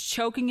Batman just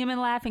choking him and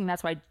laughing?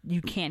 That's why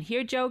you can't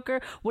hear Joker?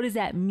 What does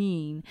that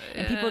mean?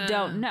 And people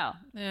don't know.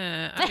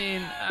 I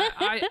mean,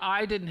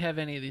 I didn't have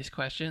any of these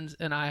questions,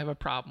 and I have a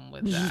problem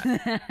with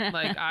that.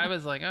 Like, I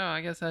was like, oh,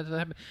 I guess that's what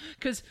happened.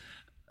 Because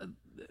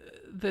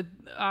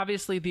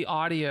obviously the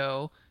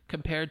audio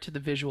compared to the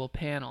visual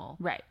panel.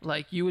 Right.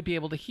 Like, you would be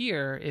able to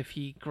hear if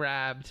he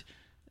grabbed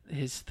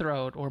his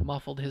throat or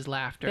muffled his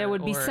laughter. There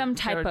would be some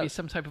type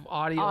of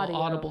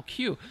audible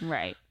cue.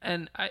 Right.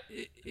 And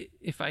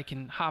if I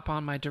can hop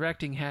on my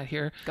directing hat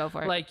here. Go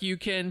for it. Like, you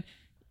could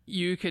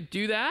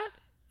do that.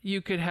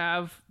 You could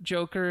have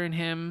Joker and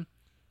him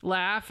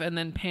laugh and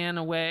then pan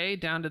away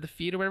down to the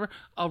feet or whatever.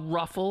 A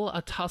ruffle,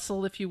 a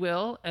tussle, if you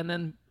will. And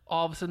then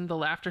all of a sudden the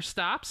laughter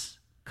stops.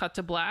 Cut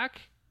to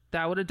black.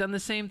 That would have done the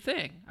same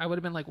thing. I would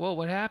have been like, whoa,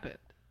 what happened?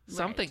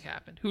 Something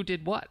happened. Who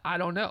did what? I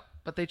don't know.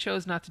 But they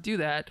chose not to do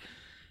that.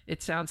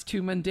 It sounds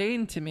too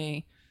mundane to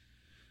me.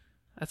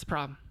 That's a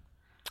problem.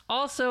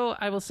 Also,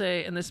 I will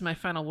say, and this is my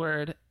final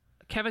word,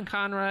 Kevin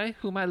Conroy,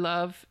 whom I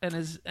love, and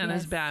his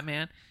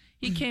Batman,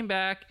 he came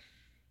back.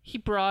 He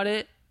brought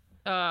it,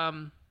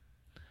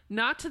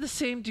 not to the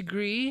same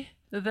degree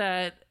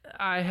that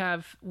I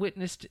have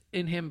witnessed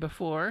in him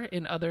before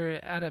in other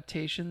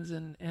adaptations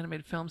and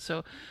animated films.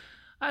 So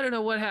I don't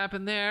know what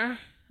happened there.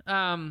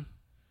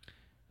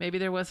 Maybe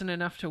there wasn't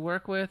enough to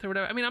work with or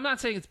whatever. I mean, I'm not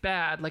saying it's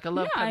bad. Like, I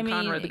love Kevin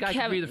Conroy. The guy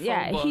can read the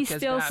phone book he as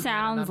still Batman,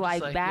 sounds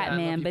like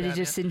Batman, but it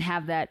just didn't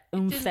have that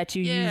oomph that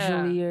you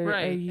usually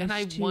are used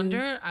and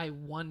to. I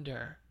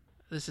wonder,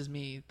 this is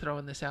me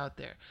throwing this out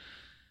there,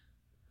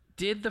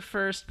 did the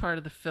first part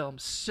of the film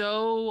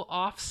so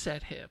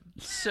offset him,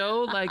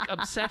 so like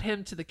upset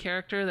him to the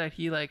character that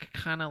he like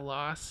kind of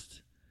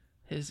lost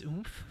his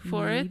oomph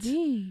for it?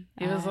 He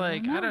was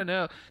like, I don't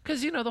know.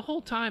 Because, the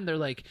whole time they're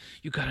like,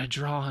 you got to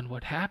draw on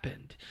what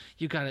happened.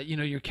 You got to,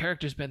 your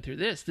character's been through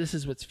this. This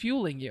is what's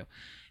fueling you.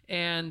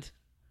 And,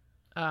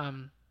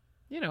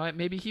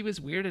 maybe he was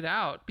weirded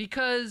out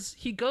because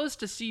he goes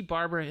to see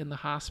Barbara in the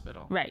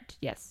hospital. Right,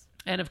 yes.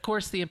 And, of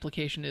course, the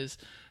implication is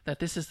that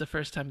this is the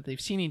first time that they've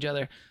seen each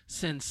other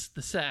since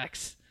the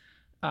sex,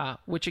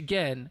 which,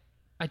 again,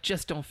 I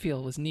just don't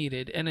feel was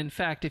needed. And in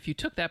fact, if you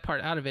took that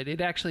part out of it, it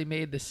actually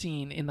made the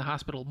scene in the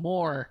hospital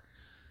more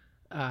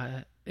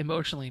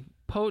emotionally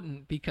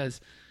potent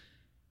because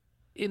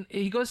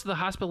he goes to the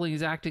hospital and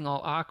he's acting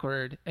all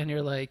awkward and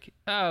you're like,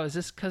 oh, is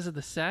this because of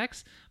the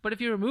sex? But if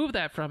you remove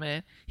that from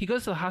it, he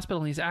goes to the hospital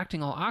and he's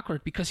acting all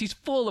awkward because he's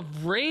full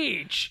of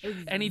rage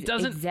and he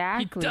doesn't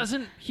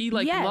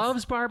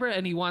loves Barbara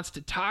and he wants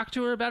to talk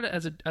to her about it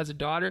as a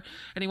daughter,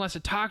 and he wants to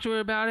talk to her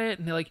about it,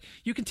 and like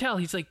you can tell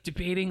he's like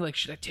debating, like,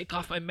 should I take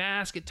off my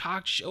mask and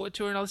show it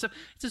to her and all this stuff.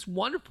 It's this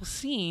wonderful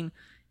scene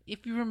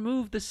if you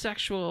remove the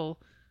sexual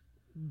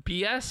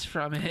BS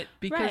from it,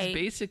 because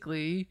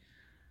basically,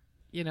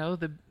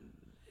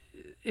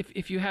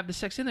 if you have the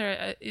sex in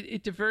there,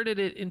 it diverted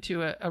it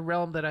into a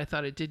realm that I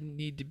thought it didn't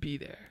need to be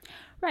there.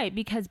 Right,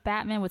 because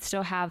Batman would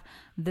still have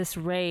this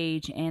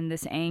rage and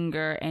this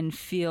anger and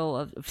feel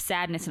of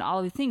sadness and all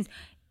of these things,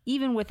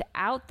 even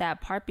without that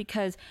part,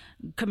 because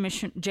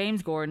Commissioner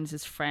James Gordon's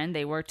his friend.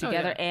 They work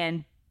together,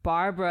 and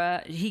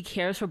Barbara, he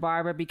cares for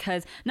Barbara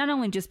because not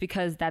only just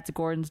because that's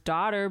Gordon's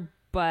daughter,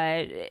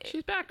 but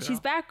she's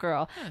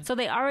Batgirl. Yeah. So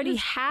they already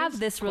have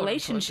this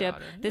relationship,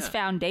 this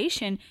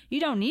foundation.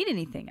 You don't need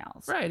anything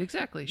else. Right,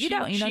 exactly. She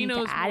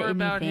knows more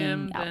about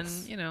him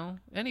than,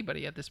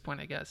 anybody at this point,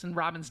 I guess. And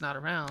Robin's not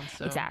around,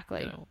 so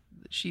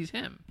she's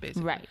him,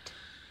 basically. Right.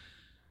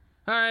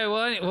 All right.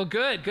 Well,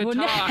 good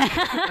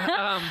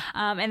talk.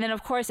 And then,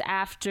 of course,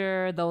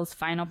 after those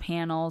final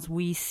panels,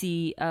 we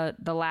see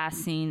the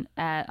last scene.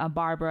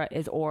 Barbara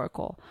is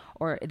Oracle,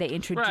 or they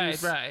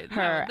introduce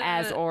her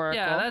as Oracle.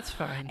 Yeah, that's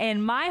fine.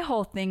 And my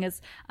whole thing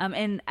is,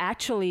 and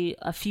actually,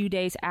 a few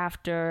days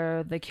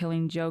after The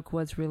Killing Joke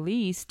was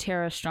released,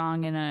 Tara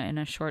Strong in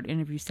a short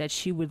interview said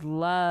she would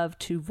love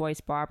to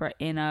voice Barbara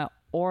in a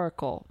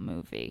Oracle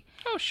movie.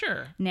 Oh,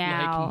 sure.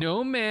 Now, like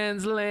No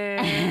Man's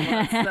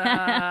Land. What's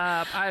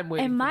up? I'm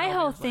waiting. And my for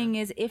whole thing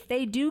is, if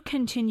they do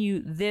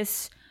continue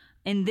this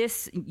in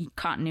this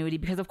continuity,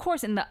 because of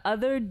course in the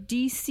other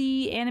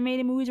DC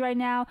animated movies right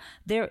now,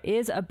 there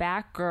is a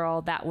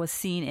Batgirl that was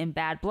seen in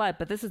Bad Blood,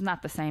 but this is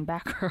not the same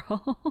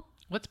Batgirl.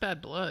 What's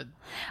Bad Blood?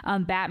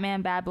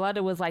 Batman Bad Blood.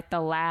 It was like the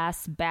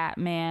last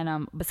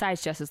Batman,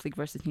 besides Justice League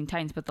versus Teen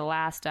Titans, but the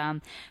last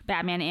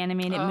Batman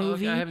animated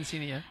movie. Okay. I haven't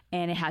seen it yet.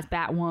 And it has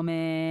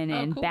Batwoman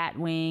and cool.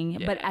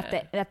 Batwing. Yeah. But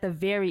at the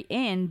very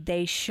end,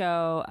 they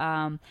show,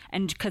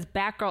 and because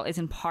Batgirl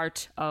isn't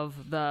part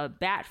of the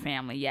Bat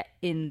family yet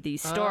in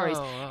these stories,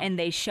 and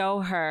they show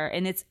her,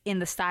 and it's in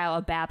the style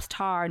of Babs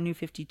Tarr, New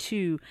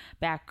 52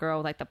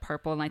 Batgirl, like the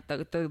purple and like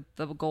the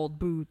gold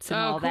boots and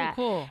all that.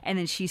 Cool. And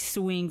then she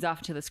swings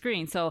off to the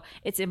screen. So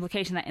it's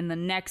implication that in the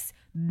next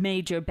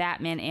major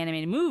Batman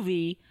animated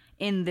movie,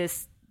 in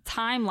this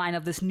timeline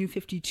of this New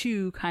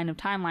 52 kind of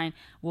timeline,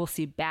 we'll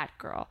see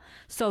Batgirl.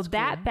 So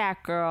that's cool.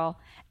 Batgirl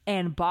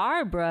and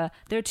Barbara,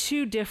 they're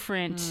two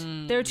different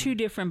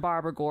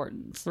Barbara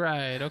Gordons.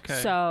 Right, okay.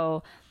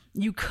 So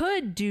you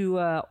could do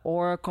a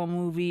Oracle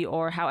movie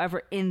or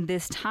however in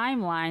this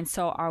timeline.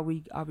 So are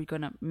we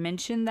going to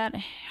mention that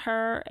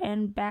her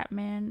and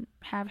Batman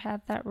have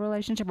had that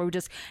relationship? Or are we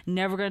just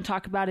never going to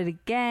talk about it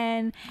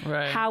again?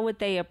 Right. How would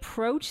they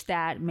approach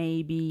that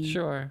maybe?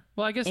 Sure.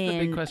 Well, I guess the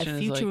big question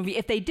is like, movie,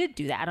 if they did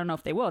do that, I don't know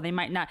if they will. They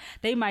might not.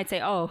 They might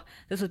say, "Oh,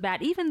 this was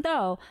bad." Even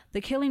though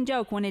The Killing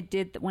Joke, when it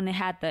did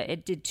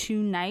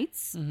 2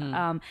 nights,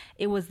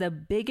 it was the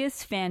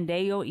biggest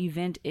Fandango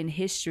event in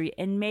history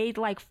and made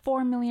like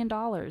 $4 million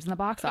in the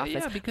box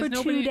office for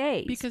 2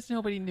 days. Because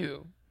nobody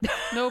knew.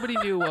 Nobody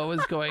knew what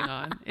was going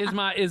on. Is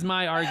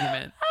my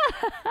argument.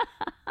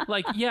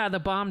 Like, yeah, the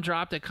bomb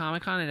dropped at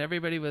Comic-Con and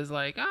everybody was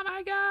like, "Oh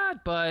my god!"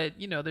 But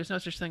there's no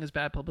such thing as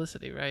bad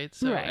publicity, right?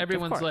 So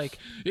everyone's like,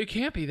 "It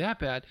can't be that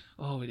bad."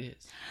 Oh, it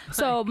is.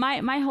 So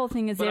my whole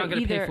thing is, they're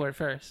going to pay for it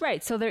first,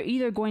 right? So they're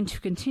either going to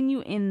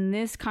continue in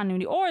this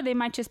continuity, or they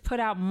might just put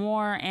out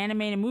more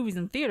animated movies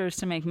in theaters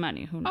to make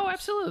money. Who knows? Oh,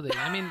 absolutely.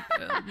 I mean,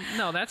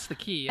 no, that's the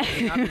key. I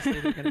mean, obviously,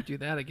 they're going to do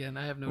that again.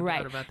 I have no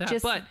doubt about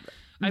that. But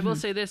I will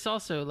say this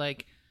also: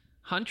 like,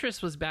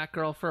 Huntress was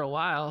Batgirl for a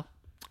while.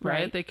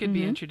 Right? They could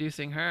be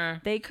introducing her.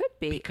 They could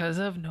be. Because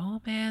of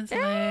No Man's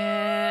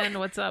Land.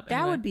 What's up?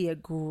 That would be a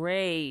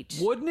great...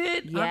 Wouldn't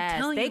it? Yes. I'm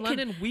telling you,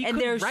 London, we could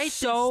there's write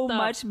so this stuff.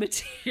 much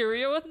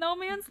material with No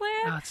Man's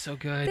Land. Oh, it's so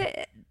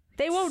good.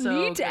 They won't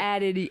need to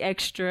add any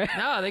extra.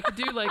 No, they could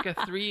do like a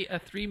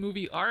three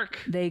movie arc.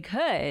 They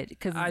could.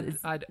 Because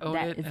I'd own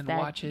it and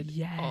watch it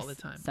all the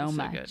time. So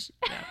much. Good.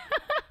 Yeah.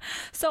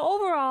 So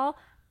overall,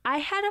 I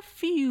had a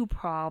few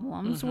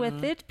problems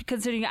with it,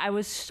 considering I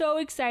was so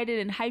excited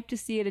and hyped to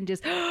see it, and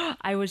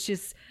I was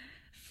just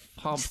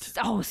pumped.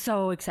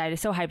 So excited,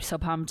 so hyped, so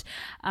pumped.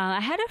 I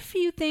had a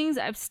few things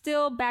I'm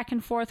still back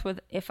and forth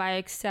with if I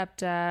accept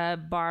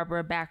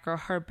Barbara Batgirl,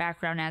 her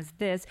background as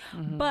this,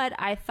 but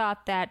I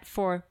thought that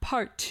for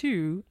part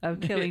 2 of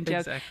Killing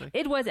Joke,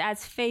 it was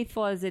as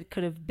faithful as it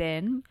could have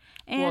been.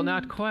 And well,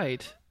 not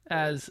quite,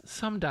 as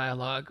some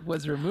dialogue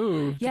was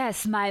removed.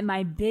 Yes,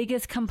 my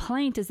biggest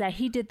complaint is that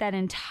he did that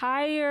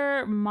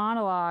entire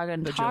monologue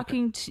and the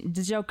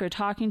Joker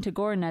talking to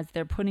Gordon as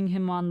they're putting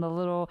him on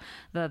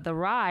the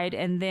ride,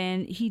 and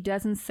then he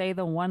doesn't say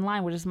the one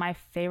line, which is my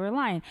favorite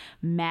line: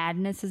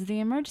 "Madness is the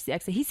emergency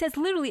exit." He says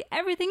literally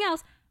everything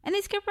else, and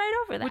they skip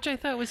right over that. Which I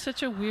thought was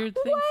such a weird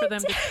thing for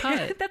them to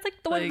cut. That's like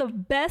one of the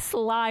best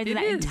lines in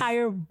that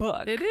entire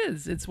book. It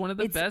is. It's one of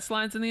the best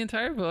lines in the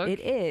entire book. It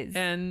is.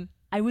 And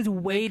I was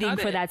waiting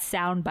for that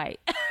sound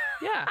bite.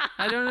 Yeah,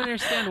 I don't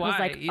understand why. I was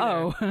like,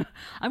 either.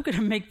 I'm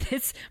gonna make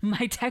this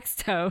my text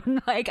tone.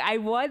 Like, I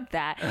want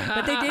that,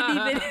 but they didn't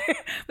even.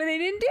 But they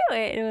didn't do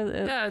it.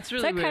 It's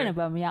really so that weird. kind of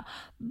bummed me out.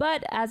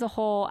 But as a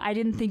whole, I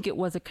didn't think it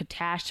was a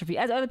catastrophe.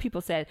 As other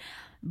people said,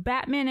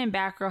 Batman and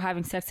Batgirl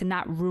having sex did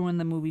not ruin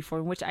the movie for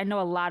me, which I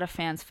know a lot of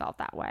fans felt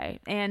that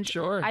way, and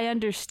I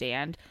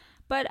understand.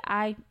 But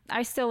I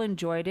still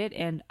enjoyed it,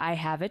 and I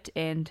have it,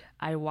 and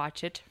I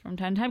watch it from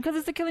time to time because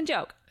it's The Killing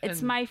Joke.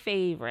 It's my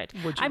favorite.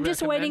 I'm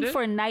just waiting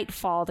for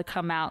Nightfall to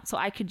come out so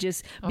I could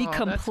just be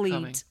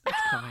complete. That's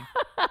coming.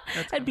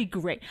 That'd be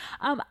great.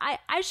 I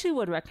actually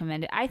would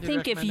recommend it. I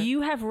think if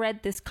you have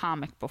read this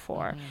comic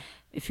before,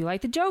 if you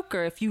like the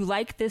Joker, if you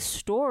like this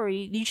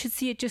story, you should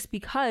see it just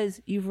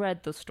because you've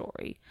read the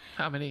story.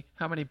 How many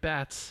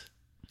bats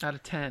out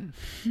of 10?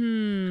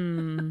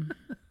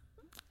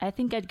 I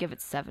think I'd give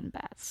it 7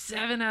 bats.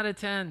 7 out of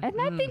 10.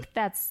 And I think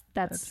that's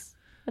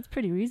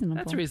pretty reasonable.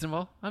 That's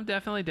reasonable. I'm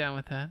definitely down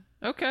with that.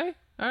 Okay.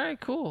 All right,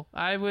 cool.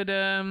 I would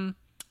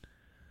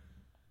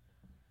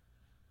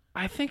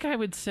I think I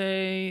would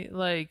say,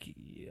 like,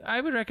 I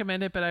would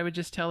recommend it, but I would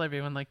just tell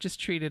everyone, like, just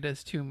treat it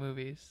as two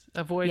movies.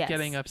 Avoid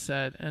getting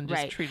upset and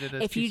just treat it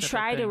as if two you separate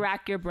try to things.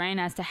 rack your brain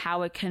as to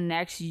how it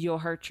connects, you'll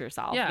hurt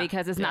yourself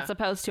because it's not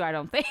supposed to, I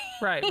don't think.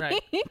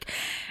 Right.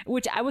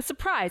 Which I was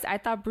surprised. I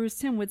thought Bruce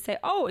Timm would say,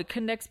 oh, it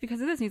connects because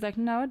of this. And he's like,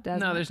 no, it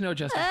doesn't. No, there's no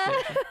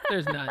justification.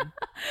 There's none.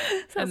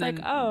 So I was like,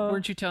 oh.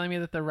 Weren't you telling me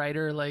that the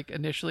writer, like,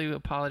 initially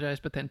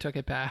apologized but then took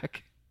it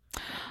back?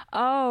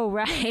 Oh,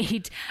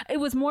 right. It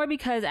was more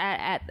because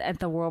at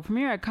the world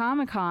premiere at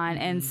Comic-Con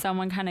and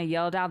someone kind of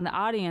yelled out in the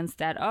audience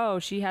that, oh,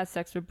 she has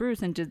sex with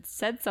Bruce and just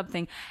said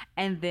something.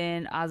 And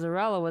then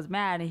Azzarello was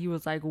mad and he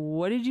was like,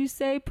 what did you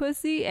say,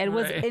 pussy? And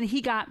and he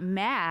got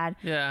mad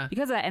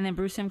because of that. And then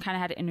Bruce Timm kind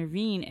of had to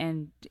intervene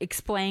and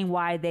explain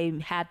why they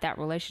had that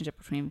relationship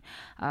between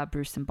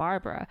Bruce and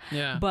Barbara.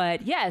 Yeah.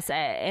 But yes,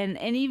 and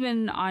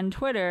even on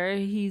Twitter,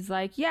 he's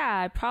like,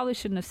 yeah, I probably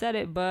shouldn't have said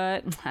it,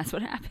 but that's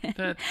what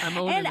happened. I'm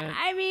owning it.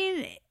 I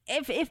mean,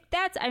 if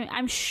that's,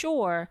 I'm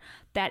sure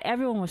that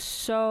everyone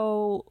was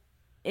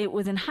it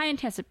was in high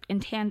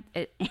anticipation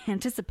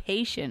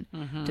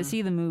to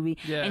see the movie,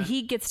 and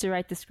he gets to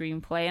write the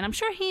screenplay, and I'm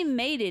sure he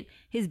made it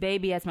his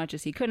baby as much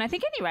as he could, and I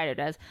think any writer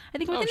does. I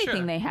think with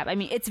anything they have, I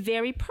mean, it's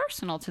very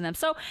personal to them.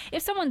 So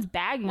if someone's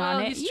bagging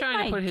on it, he's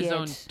trying to put his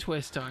own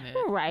twist on it,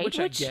 right? Which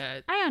I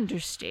get. I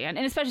understand,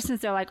 and especially since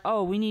they're like,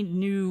 oh, we need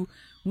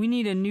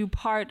a new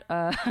part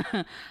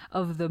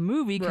of the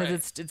movie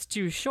because it's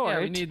too short. Yeah,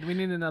 we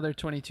need another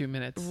 22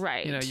 minutes.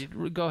 Right. You know,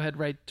 you go ahead,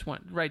 write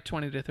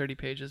 20 to 30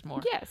 pages more.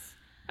 Yes.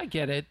 I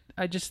get it.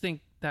 I just think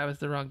that was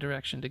the wrong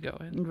direction to go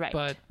in. Right.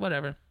 But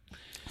whatever.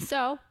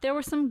 So there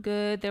was some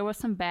good, there was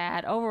some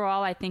bad.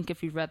 Overall, I think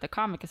if you've read the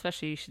comic,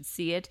 especially, you should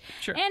see it.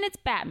 Sure. And it's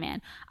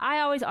Batman. I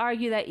always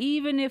argue that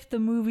even if the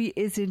movie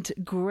isn't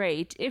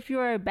great, if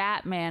you're a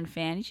Batman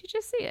fan, you should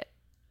just see it.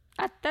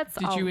 That's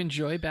all. Did you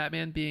enjoy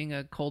Batman being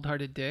a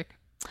cold-hearted dick?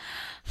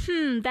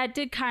 That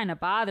did kind of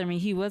bother me.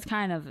 He was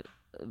kind of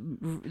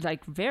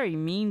like very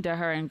mean to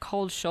her and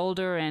cold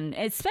shoulder, and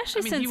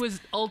especially since he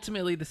was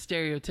ultimately the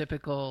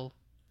stereotypical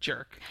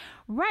jerk.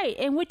 Right,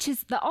 and which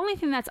is the only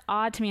thing that's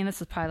odd to me, and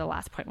this is probably the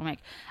last point we'll make,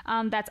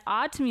 that's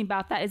odd to me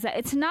about that is that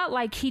it's not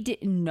like he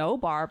didn't know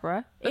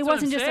Barbara. It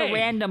wasn't just a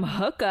random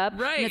hookup.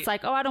 Right. And it's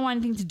like, oh, I don't want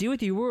anything to do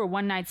with you. We're a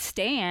one-night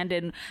stand.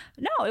 And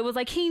no, it was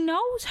like he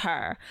knows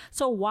her.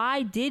 So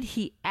why did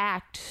he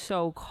act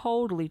so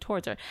coldly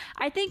towards her?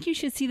 I think you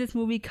should see this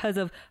movie because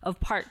of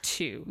part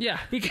 2. Yeah.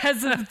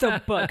 Because of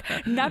the book.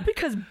 Not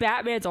because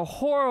Batman's a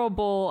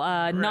horrible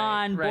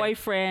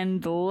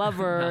non-boyfriend,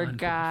 lover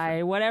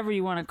guy, whatever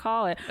you want to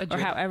call it. Or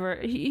however,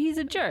 he's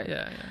a jerk.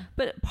 Yeah.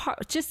 But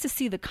just to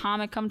see the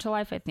comic come to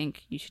life, I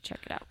think you should check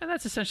it out. And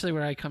that's essentially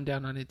where I come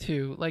down on it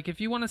too. Like, if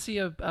you want to see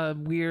a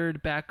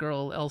weird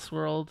Batgirl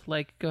Elseworld,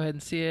 like, go ahead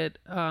and see it.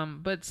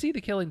 But see the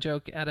Killing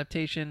Joke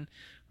adaptation,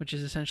 which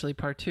is essentially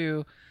part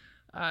 2.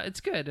 It's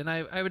good, and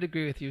I would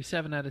agree with you.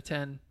 7 out of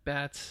 10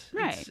 bats.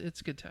 Right.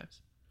 It's good times.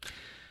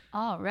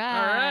 All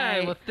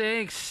right. Well,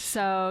 thanks.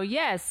 So,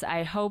 yes,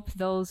 I hope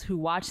those who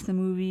watch the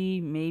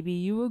movie, maybe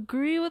you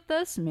agree with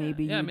us,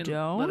 maybe you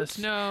don't. Let us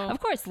know. Of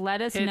course,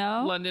 let us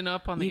know. London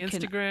up on the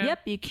Instagram. Yep,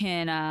 you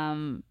can.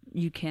 How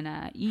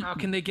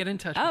can they get in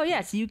touch with you?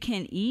 Yes, you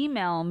can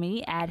email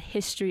me at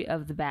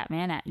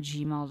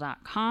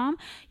historyofthebatman@gmail.com.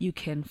 You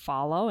can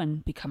follow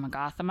and become a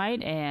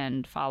Gothamite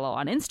and follow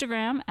on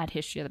Instagram at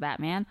History of the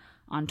Batman,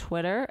 on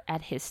Twitter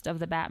at Hist of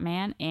the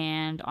Batman,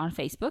 and on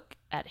Facebook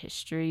at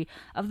History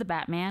of the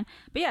Batman.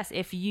 But yes,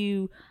 if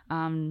you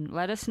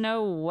let us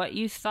know what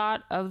you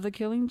thought of The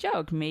Killing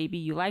Joke. Maybe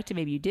you liked it,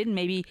 maybe you didn't.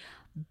 Maybe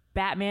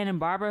Batman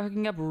and Barbara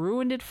hooking up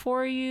ruined it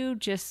for you.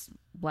 Just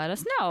let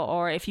us know.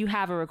 Or if you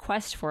have a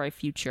request for a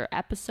future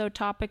episode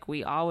topic,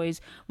 we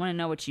always want to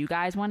know what you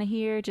guys want to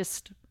hear.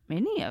 Just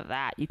any of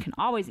that, you can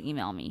always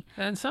email me.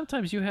 And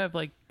sometimes you have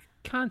like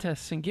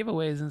contests and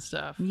giveaways and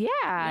stuff.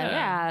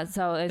 Yeah.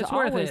 So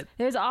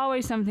there's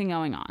always something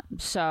going on.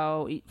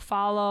 So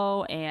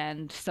follow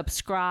and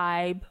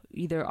subscribe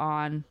either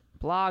on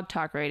Blog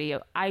Talk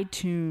Radio,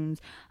 iTunes,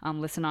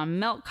 listen on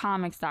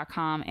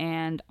meltcomics.com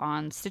and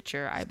on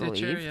Stitcher, I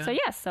believe. Yeah. So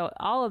yes, so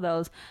all of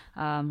those,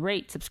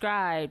 rate,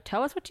 subscribe,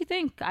 tell us what you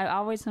think. I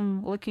always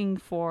am looking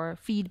for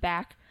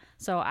feedback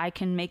so I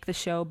can make the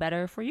show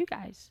better for you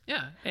guys.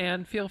 Yeah,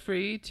 and feel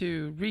free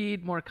to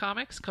read more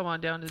comics. Come on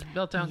down to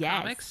Meltdown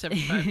Comics,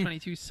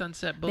 7522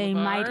 Sunset Boulevard. They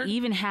might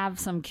even have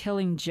some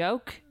Killing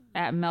Joke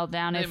at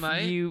Meltdown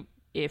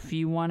if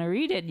you want to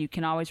read it. You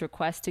can always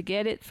request to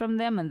get it from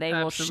them, and they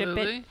will ship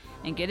it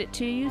and get it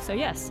to you. So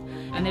yes,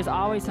 and there's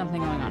always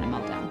something going on in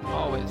Meltdown.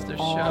 Always. There's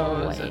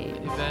shows and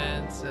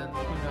events and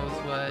who knows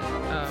what.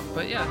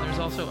 But yeah, there's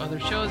also other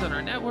shows on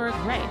our network.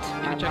 Right.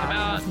 You can check them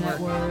out.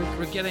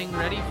 We're getting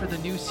ready for the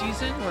new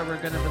season where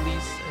we're going to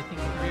release, I think,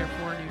 3 or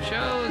 4 new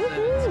shows. Woo-hoo!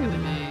 And it's going to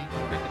be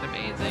freaking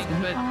amazing.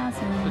 But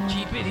we'll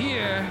keep it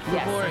here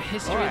for more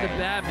History of the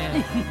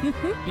Batman.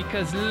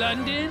 Because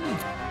London...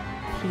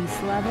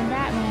 Peace, love, and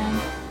Batman.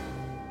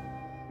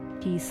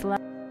 Peace, love.